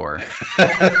Looking For.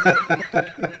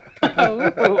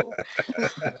 Oh.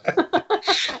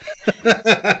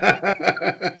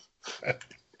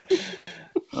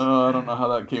 I don't know how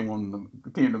that came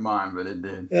to mind, but it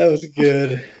did. That was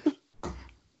good.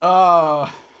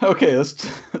 Okay,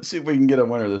 let's see if we can get a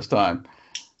winner this time.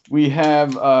 We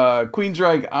have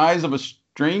Queensryche, Eyes of a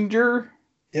Stranger,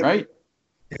 Yep. right?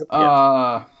 Yep.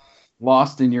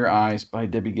 Lost in Your Eyes by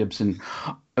Debbie Gibson.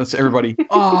 That's everybody.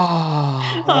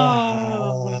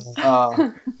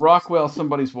 Rockwell,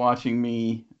 Somebody's Watching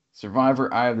Me,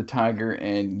 Survivor, Eye of the Tiger,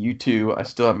 and U2, I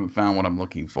Still Haven't Found What I'm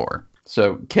Looking For.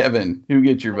 So, Kevin, who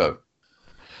gets your vote?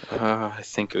 I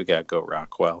think we gotta go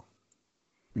Rockwell.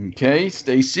 Okay,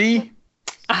 Stacy.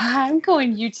 I'm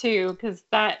going U2 because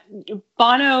that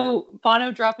Bono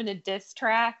dropping a diss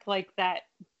track like that.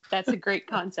 That's a great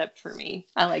concept for me.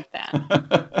 I like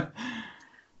that.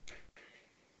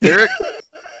 Eric.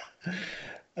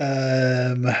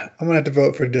 I'm gonna have to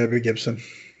vote for Debbie Gibson.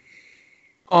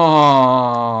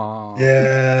 Oh.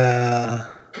 Yeah.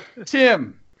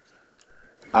 Tim.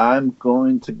 I'm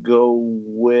going to go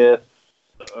with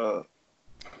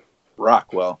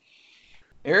Rockwell.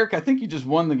 Eric, I think you just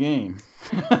won the game.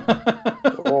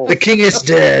 The king is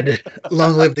dead.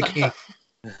 Long live the king.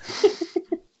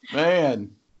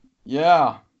 Man.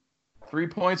 Yeah. 3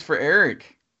 points for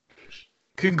Eric.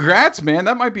 Congrats, man.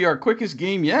 That might be our quickest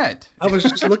game yet. I was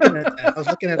just looking at that. I was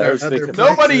looking at our other places.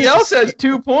 Nobody else has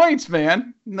 2 points,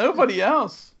 man. Nobody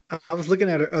else. I was looking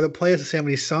at our other players to see how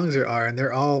many songs there are, and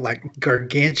they're all like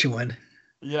gargantuan.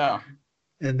 Yeah.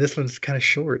 And this one's kind of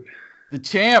short. The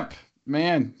champ,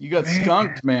 man. You got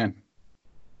skunked, man.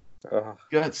 You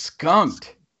got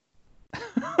skunked.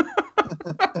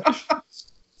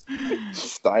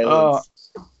 Silence.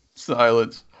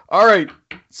 Silence. All right.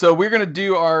 So we're gonna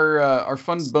do our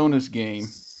fun bonus game.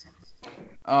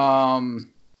 So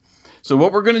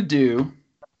what we're gonna do,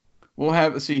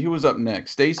 let's see who was up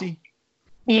next. Stacy?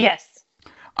 Yes.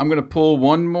 I'm gonna pull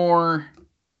one more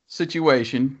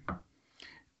situation,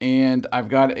 and I've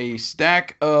got a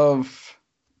stack of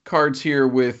cards here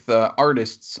with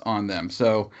artists on them.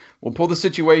 So we'll pull the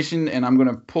situation, and I'm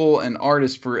gonna pull an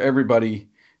artist for everybody,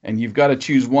 and you've got to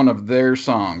choose one of their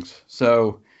songs.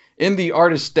 So in the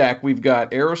artist stack, we've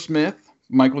got Aerosmith,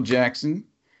 Michael Jackson,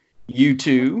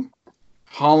 U2,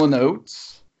 Hall &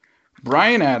 Oates,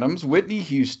 Bryan Adams, Whitney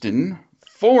Houston,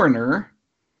 Foreigner,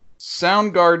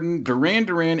 Soundgarden, Duran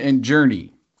Duran, and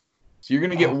Journey. So you're going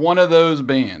to get one of those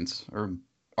bands or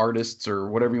artists or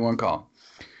whatever you want to call them.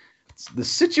 The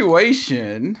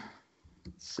situation,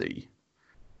 let's see.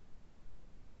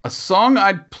 A song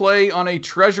I'd play on a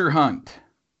treasure hunt.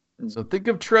 So think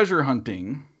of treasure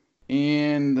hunting.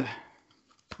 And,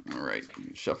 all right,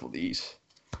 shuffle these.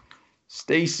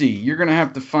 Stacy, you're going to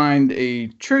have to find a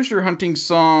treasure hunting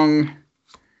song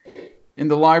in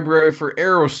the library for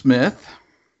Aerosmith.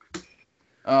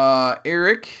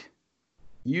 Eric,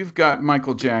 you've got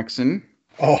Michael Jackson.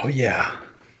 Oh, yeah.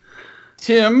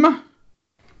 Tim,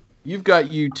 you've got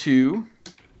U2.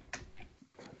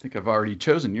 I think I've already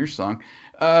chosen your song.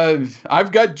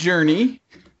 I've got Journey.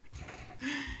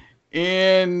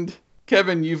 And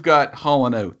Kevin, you've got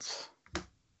Hall & Oates.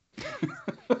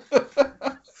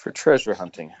 For treasure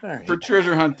hunting. All right. For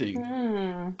treasure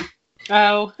hunting.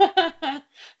 Oh.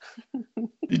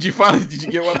 Did you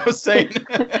get what I was saying?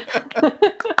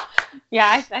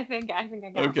 Yeah, I think I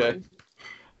got Okay. one.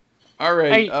 All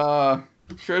right.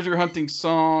 Treasure hunting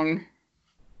song.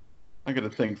 I got to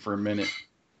think for a minute.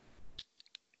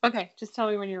 Okay, just tell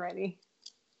me when you're ready.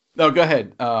 No, go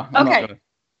ahead.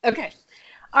 Okay.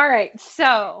 All right.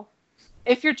 So,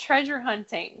 if you're treasure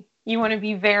hunting, you want to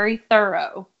be very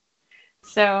thorough.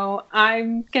 So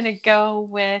I'm going to go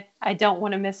with I Don't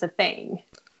Want to Miss a Thing.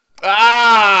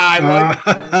 I like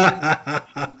that.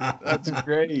 That's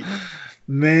great.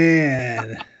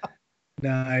 Man.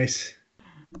 Nice.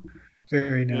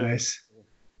 Very nice.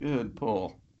 Good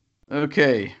pull.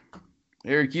 Okay.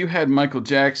 Eric, you had Michael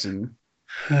Jackson.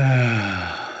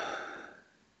 And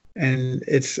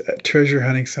it's a treasure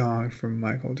hunting song from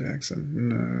Michael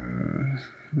Jackson.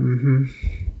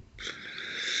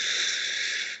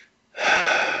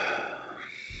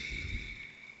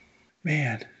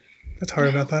 Man, that's harder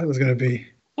than I thought it was going to be.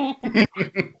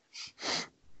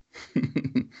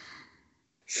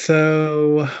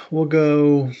 So we'll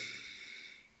go.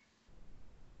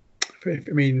 I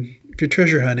mean, if you're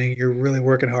treasure hunting, you're really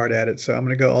working hard at it. So I'm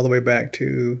going to go all the way back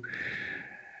to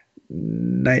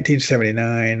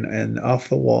 1979 and Off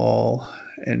the Wall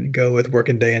and go with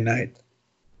Working Day and Night.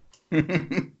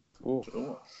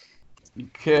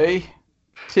 Okay.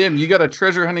 Tim, you got a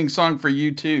treasure hunting song for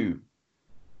you too.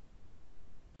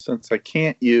 Since I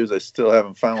can't use, I still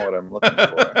haven't found what I'm looking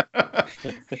for.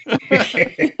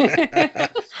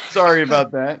 Sorry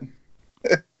about that.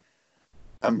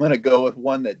 I'm going to go with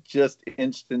one that just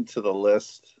inched into the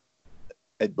list.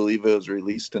 I believe it was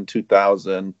released in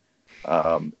 2000.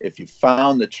 If you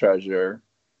found the treasure,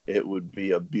 it would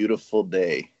be a beautiful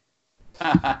day.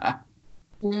 I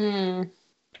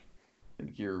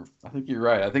think you're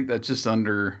right. I think that's just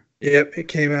under. Yep, it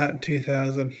came out in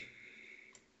 2000.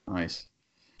 Nice.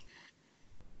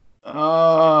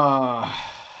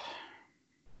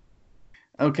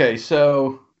 Okay,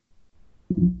 so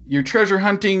you're treasure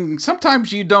hunting.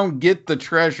 Sometimes you don't get the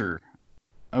treasure.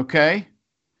 Okay?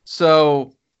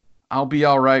 So I'll be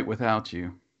all right without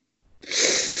you.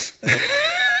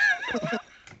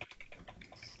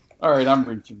 All right, I'm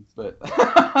reaching, but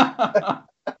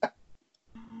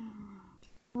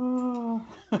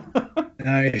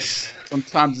Nice.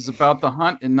 Sometimes it's about the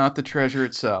hunt and not the treasure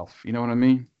itself. You know what I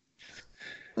mean?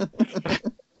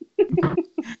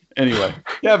 Anyway,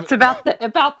 Kevin. It's about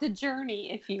the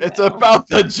journey, if you will. It's about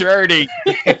the journey.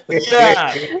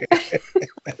 Yeah.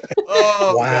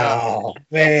 Oh, wow, God.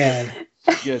 Man.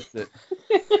 Gets it.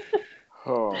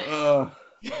 Oh.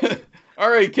 All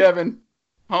right, Kevin.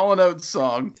 Hall & Oates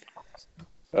song.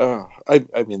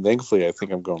 I mean, thankfully, I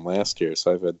think I'm going last year,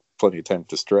 so I've had plenty of time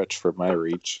to stretch for my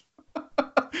reach.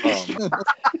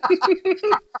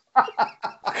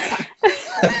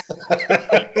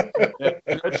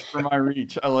 Stretch for my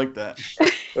reach. I like that.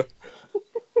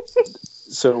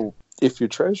 So, if you're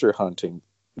treasure hunting,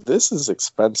 this is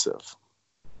expensive.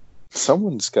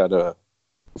 Someone's got to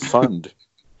fund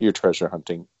your treasure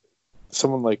hunting.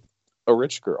 Someone like a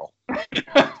rich girl.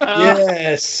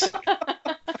 Yes.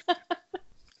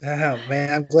 Oh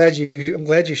man, I'm glad you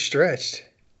stretched.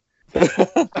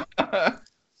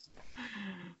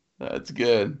 That's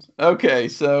good. Okay,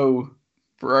 so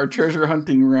for our treasure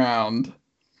hunting round,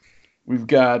 we've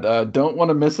got Don't Want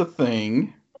to Miss a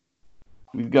Thing.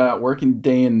 We've got Working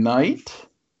Day and Night.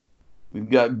 We've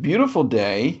got Beautiful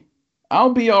Day.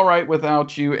 I'll Be All Right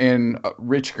Without You, and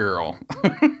Rich Girl.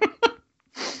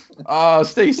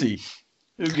 Stacy,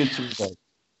 who gets your vote?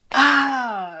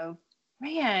 Oh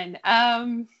man,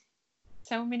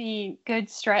 so many good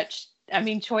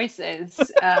choices.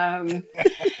 I'm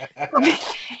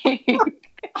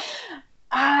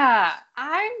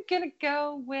gonna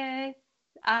go with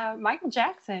Michael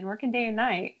Jackson, Working Day and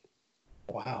Night.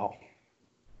 Wow.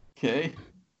 Okay.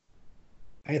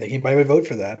 I think anybody would vote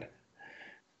for that.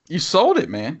 You sold it,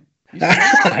 man.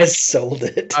 I sold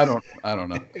it. I don't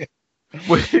know.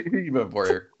 What do you vote for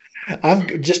here?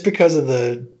 I'm just because of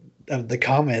the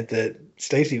comment that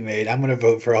Stacy made. I'm going to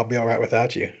vote for "I'll Be All Right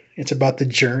Without You." It's about the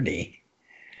journey.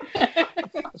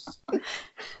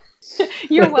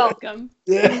 You're welcome.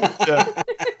 Yeah,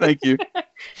 thank you.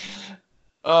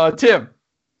 Tim.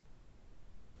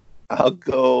 I'll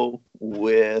go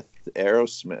with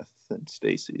Aerosmith and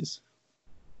Stacy's.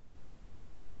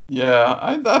 Yeah,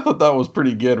 I thought that was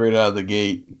pretty good right out of the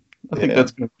gate. I think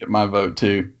that's going to get my vote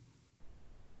too.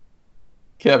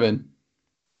 Kevin.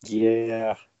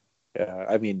 Yeah.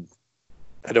 I mean,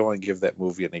 I don't want to give that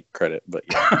movie any credit, but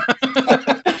yeah.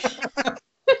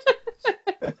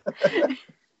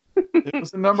 It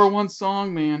was the number one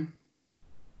song, man.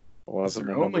 Wasn't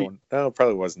the number one? No, it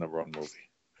probably was the number one movie.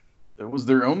 It was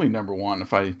their only number one,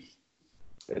 if I.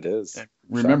 It is.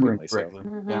 Remembering Shockingly correctly.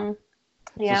 Mm-hmm. Yeah.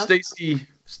 Yeah. So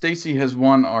Stacy has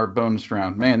won our bonus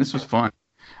round. Man, this was fun.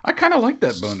 I kind of like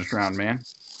that bonus round, man.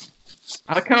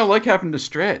 I kind of like having to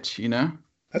stretch, you know?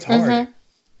 That's hard.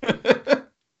 Mm-hmm.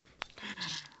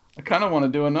 I kind of want to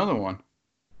do another one.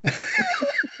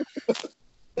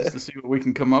 Just to see what we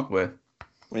can come up with.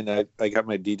 I mean, I got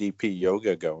my DDP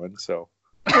yoga going, so.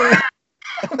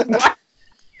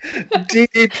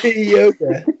 DDP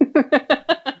yoga.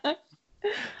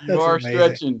 You That's are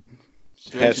amazing. stretching.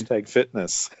 Hashtag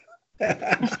fitness. Want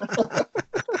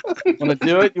to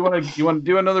do it? You want to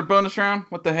do another bonus round?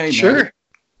 What the hey, man? Sure.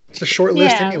 It's a short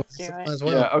list Yeah, anyway. let's do So it. might as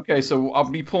well. Yeah. Okay. So I'll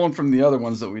be pulling from the other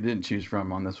ones that we didn't choose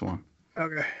from on this one.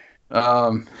 Okay.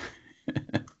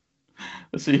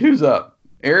 Let's see who's up.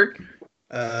 Eric.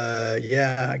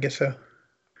 Yeah, I guess so.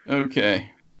 Okay.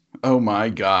 Oh my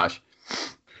gosh.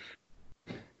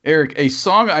 Eric, a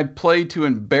song I'd play to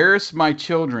embarrass my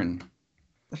children.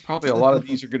 Probably a lot of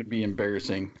these are going to be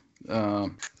embarrassing. A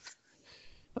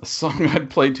song I'd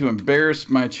play to embarrass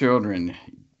my children.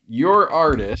 Your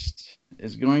artist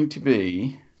is going to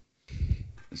be,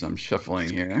 as I'm shuffling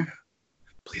here.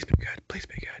 Please be good. Please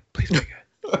be good. Please be good.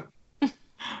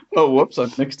 Oh, whoops, I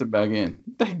mixed it back in.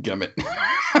 Dadgummit.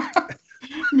 Let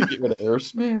me get rid of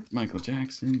Aerosmith, Michael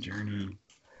Jackson, Journey,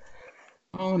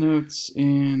 All Notes,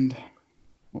 and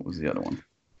what was the other one?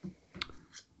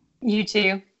 You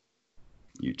too.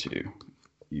 U2.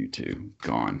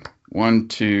 Gone. 1,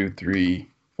 2, 3,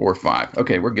 4, 5.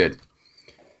 Okay, we're good.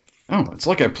 Oh, it's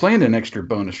like I planned an extra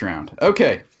bonus round.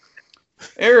 Okay.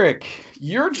 Eric,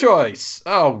 your choice.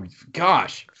 Oh,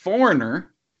 gosh.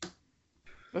 Foreigner.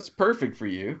 That's perfect for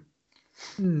you.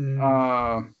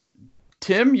 Tim,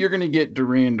 you're going to get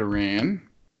Duran Duran.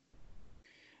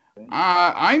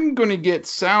 I'm going to get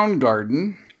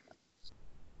Soundgarden.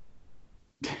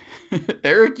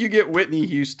 Eric, you get Whitney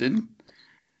Houston.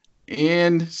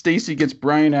 And Stacy gets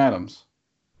Bryan Adams.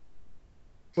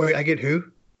 Wait, I get who?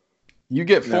 You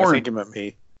get No, I Foreigner. think you meant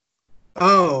me.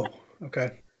 Oh,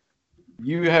 okay.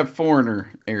 You have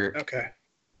Foreigner, Eric. Okay.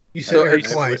 You said So Eric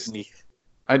it's twice. Whitney.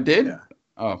 I did? Yeah.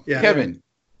 Oh, Yeah. Kevin.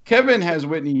 Kevin has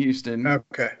Whitney Houston.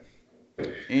 Okay.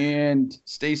 And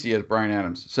Stacy has Bryan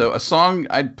Adams. So a song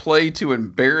I'd play to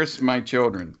embarrass my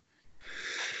children.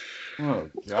 Oh,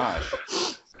 gosh.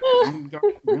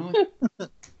 Really?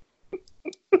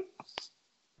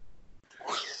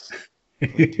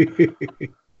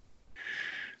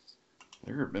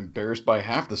 They're embarrassed by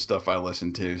half the stuff I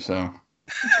listen to, so.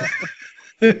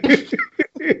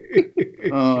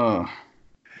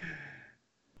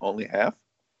 Only half?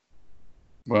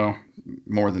 Well,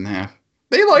 more than half.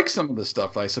 They like some of the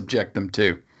stuff I subject them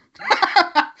to.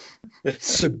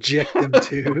 Subject them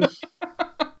to.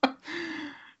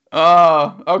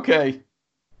 Okay.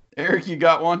 Eric, you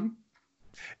got one?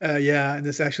 Yeah, and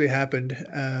this actually happened.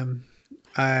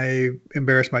 I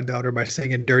embarrassed my daughter by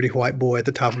singing "Dirty White Boy" at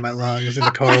the top of my lungs in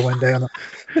the car one day on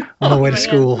the way to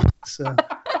school. So,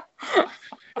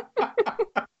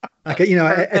 like, you know,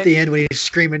 at the end when he's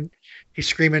screaming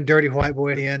 "Dirty White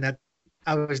Boy" at the end. That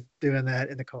I was doing that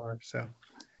in the car. So,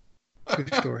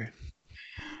 good story.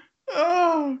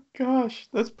 Oh gosh,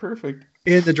 that's perfect.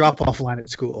 In the drop-off line at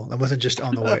school. I wasn't just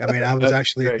on the way. I mean, I was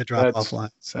actually in great. the drop-off line.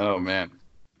 So. Oh man,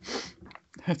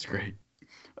 that's great.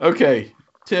 Okay,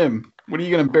 Tim, what are you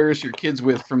going to embarrass your kids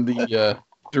with from the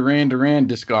Duran Duran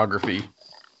discography?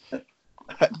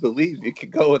 I believe you could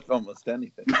go with almost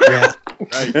anything. Yeah,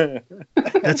 Right.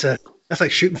 that's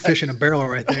like shooting fish in a barrel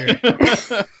right there.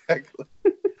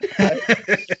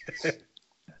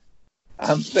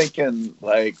 I'm thinking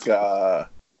like the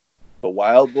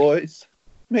Wild Boys,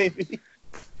 maybe,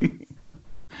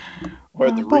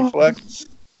 or the Reflex.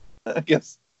 I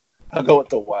guess I'll go with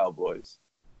the Wild Boys.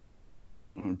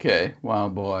 Okay,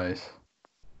 Wild Boys.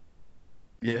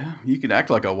 Yeah, you could act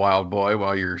like a wild boy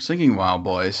while you're singing Wild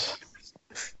Boys.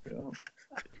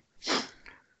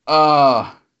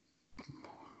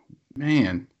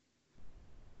 Man,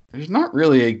 there's not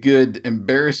really a good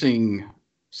embarrassing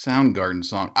Soundgarden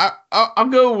song. I'll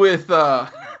go with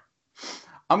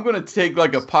I'm gonna take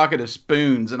like a pocket of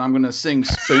spoons and I'm gonna sing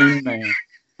Spoon Man.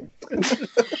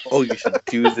 Oh, you should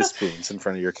do the spoons in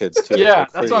front of your kids too. Yeah,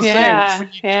 that's what I'm Yeah, saying.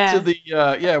 When you yeah. get to the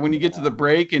when you get to the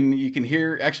break and you can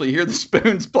actually hear the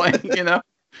spoons playing, you know.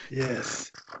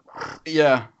 Yes.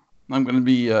 Yeah, I'm gonna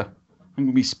be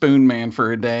Spoon Man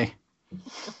for a day.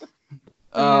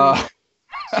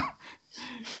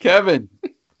 Kevin,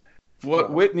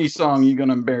 what Whitney song you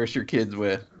gonna embarrass your kids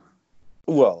with?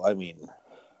 Well, I mean,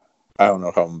 I don't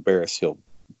know how embarrassed he'll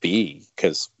be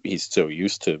because he's so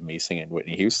used to me singing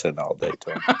Whitney Houston all day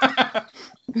to him.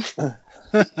 But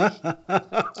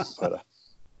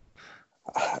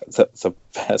the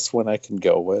best one I can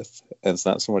go with, and it's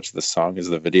not so much the song as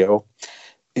the video,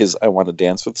 is "I Want to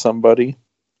Dance with Somebody."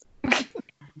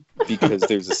 Because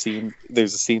there's a scene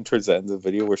towards the end of the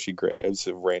video where she grabs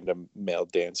a random male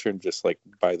dancer and just like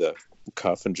by the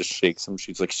cuff and just shakes him.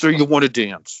 She's like, "So you want to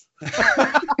dance?"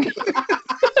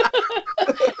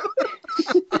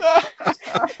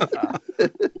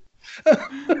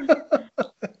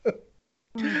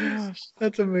 gosh.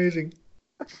 That's amazing.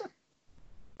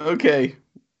 Okay.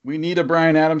 We need a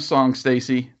Bryan Adams song,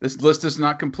 Stacy. This list is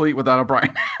not complete without a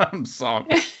Bryan Adams song.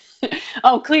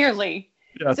 Oh, clearly.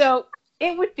 Yes. So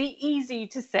it would be easy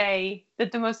to say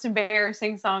that the most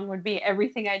embarrassing song would be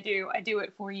Everything I Do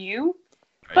It For You.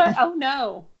 Right. But oh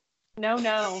no.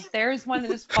 No. There is one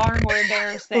that is far more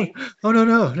embarrassing. Oh,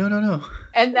 no.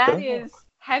 And that is,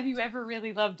 Have You Ever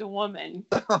Really Loved a Woman?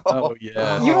 Oh,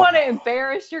 yeah. You want to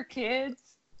embarrass your kids?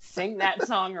 Sing that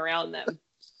song around them.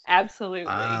 Absolutely.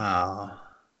 Wow.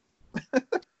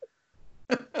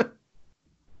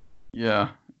 Yeah.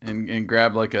 And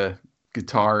grab like a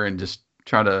guitar and just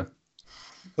try to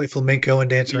Play flamenco and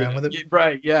dance around with it.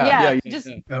 Right. Yeah. Just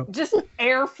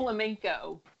air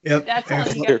flamenco. Yep. That's Air all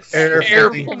you fl- got to say. air Air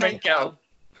flamenco.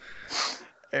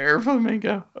 Air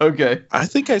flamenco. Okay. I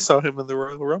think I saw him in the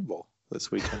Royal Rumble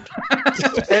this weekend.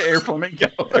 Air flamenco.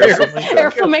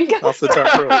 Air flamenco. Off the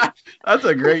top rope. That's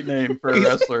a great name for a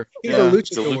wrestler. He's Yeah, a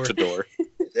It's a luchador.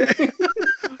 luchador.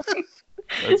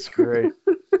 that's great.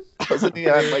 Wasn't he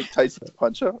on Mike Tyson's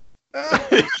Punch Out?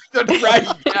 Right.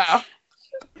 Yeah.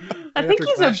 I think After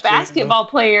he's a Clash Jam, basketball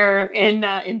player in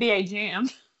NBA Jam.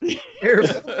 Air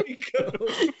flamenco.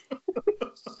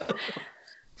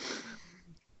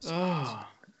 Oh,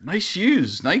 nice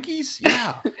shoes, Nikes.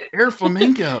 Yeah. Air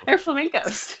flamenco. Air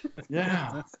flamencos.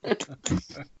 Yeah.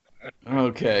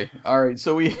 Okay. All right.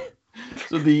 So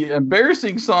the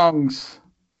embarrassing songs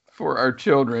for our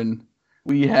children,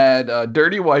 we had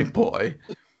Dirty White Boy,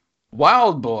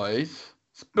 Wild Boys,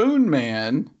 Spoon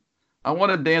Man, I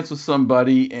Want to Dance with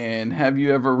Somebody, and Have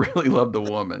You Ever Really Loved a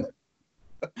Woman?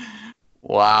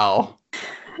 Wow.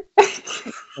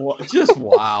 Just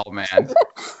wow, man.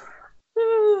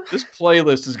 This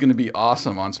playlist is going to be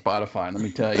awesome on Spotify, let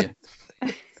me tell you.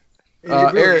 It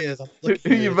really Eric, is. I'm who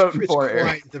looking you at it. voting It's for, quite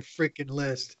Eric? the freaking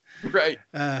list. Right.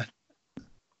 I'm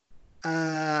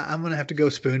gonna have to go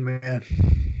Spoon Man.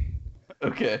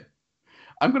 Okay.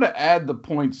 I'm going to add the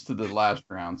points to the last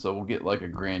round, so we'll get like a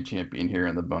grand champion here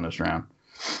in the bonus round.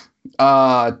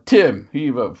 Tim, who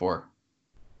you vote for?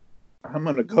 I'm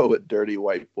gonna go with Dirty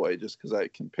White Boy just because I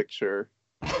can picture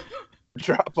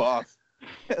drop off.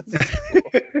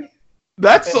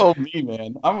 That sold me,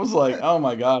 man. I was like, oh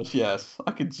my gosh, yes.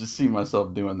 I could just see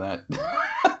myself doing that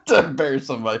to embarrass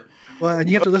somebody. Well, and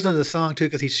you have to listen to the song too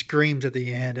because he screams at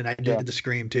the end, and I Yeah. did the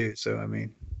scream too. So I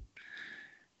mean,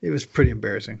 it was pretty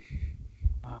embarrassing.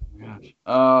 Oh my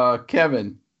gosh.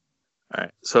 Kevin. All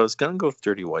right. So I was going to go with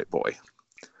Dirty White Boy.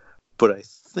 But I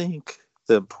think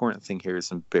the important thing here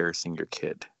is embarrassing your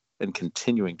kid and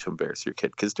continuing to embarrass your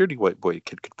kid. Because Dirty White Boy, a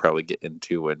kid could probably get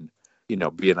into and,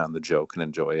 be in on the joke and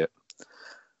enjoy it.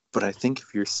 But I think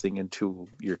if you're singing to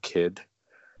your kid,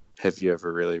 have you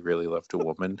ever really, really loved a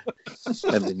woman?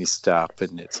 And then you stop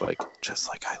and it's like, just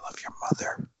like I love your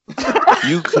mother.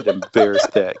 You could embarrass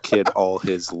that kid all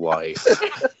his life.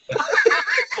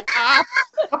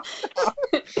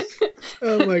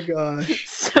 Oh my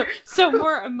gosh. So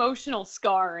more emotional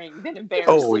scarring than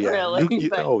embarrassing, Oh yeah. really.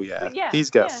 But- Oh yeah. but yeah, He's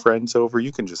got yeah. friends over.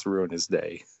 You can just ruin his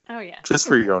day. Oh yeah. Just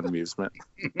for your own amusement.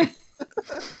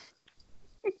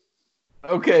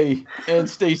 Okay. And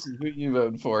Stacy, who you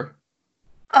voting for?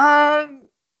 Man,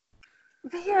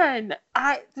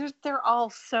 they're all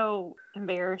so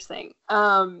embarrassing.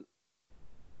 I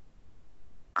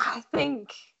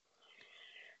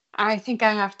think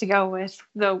I have to go with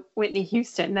the Whitney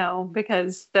Houston though,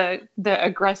 because the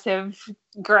aggressive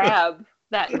grab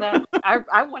that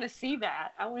I want to see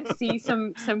that. I want to see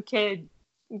some kid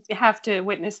have to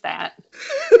witness that.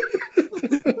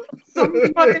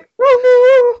 Somebody.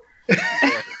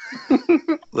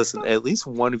 Listen, at least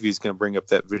one of you is going to bring up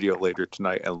that video later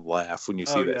tonight and laugh when you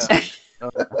see Oh, that. yeah.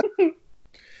 scene.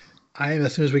 I am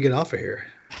as soon as we get off of here.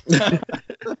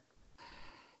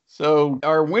 So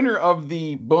our winner of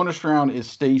the bonus round is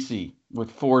Stacy with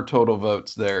 4 total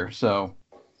votes there. So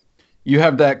you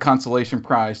have that consolation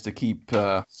prize to keep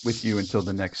with you until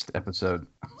the next episode.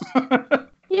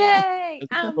 Yay!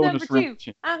 It's a I'm bonus number 2.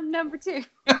 round. I'm number 2.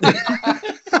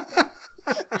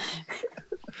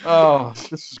 Oh,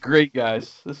 this is great,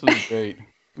 guys. This was great.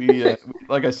 We,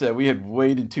 like I said, we had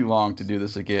waited too long to do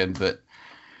this again, but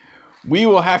we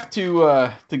will have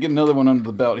to get another one under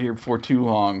the belt here before too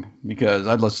long because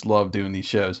I just love doing these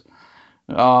shows.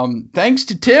 Thanks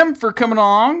to Tim for coming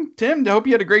along. Tim, I hope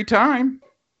you had a great time.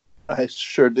 I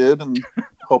sure did, and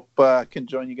hope I can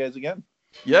join you guys again.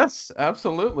 Yes,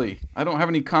 absolutely. I don't have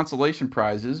any consolation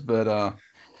prizes, but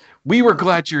we were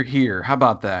glad you're here. How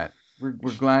about that? We're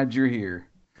glad you're here.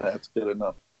 That's good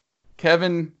enough.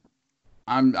 Kevin,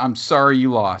 I'm sorry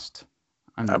you lost.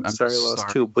 I'm sorry I lost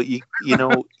too, but you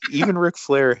know, even Ric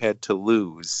Flair had to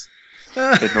lose in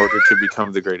order to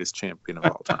become the greatest champion of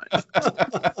all time.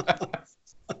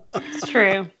 It's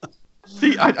true.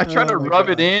 See, I try to my rub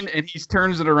it gosh. in, and he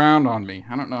turns it around on me.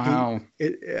 I don't know how.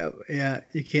 Yeah,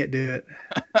 you can't do it.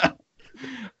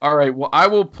 All right. Well, I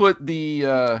will put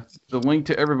the link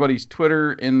to everybody's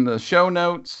Twitter in the show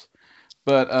notes.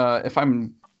 But if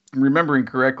I'm remembering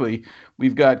correctly,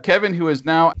 we've got Kevin, who is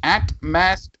now at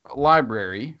Masked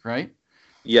Library, right?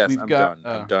 Yes, We've I'm got,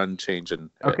 done. I'm done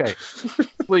changing. it. Okay.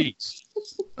 Please.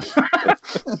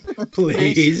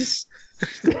 Please.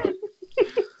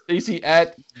 Stacy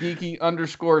at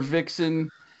Geeky_Vixen,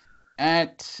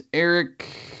 at Eric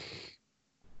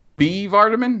B.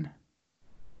 Vardaman?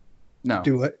 No.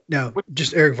 Do what? No,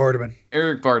 just Eric Vardaman.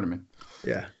 Eric Vardaman.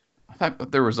 Yeah. I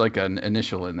thought there was like an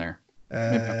initial in there.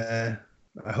 I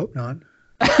hope not.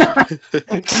 At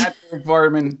Eric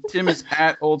Vardaman. Tim is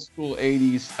at Old School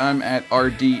 80s. I'm at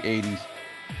RD 80s.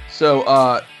 So,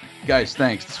 guys,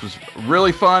 thanks. This was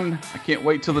really fun. I can't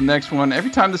wait till the next one.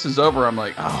 Every time this is over, I'm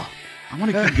like, oh, I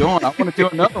want to keep going. I want to do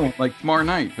another one like tomorrow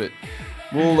night. But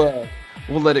we'll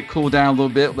let it cool down a little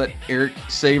bit. Let Eric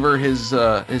savor his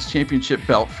championship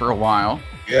belt for a while.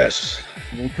 Yes.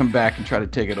 We'll come back and try to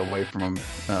take it away from him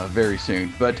very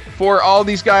soon. But for all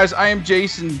these guys, I am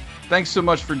Jason. Thanks so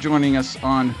much for joining us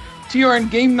on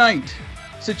TRN Game Night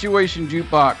Situation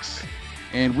Jukebox.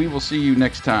 And we will see you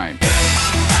next time.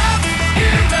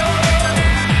 You know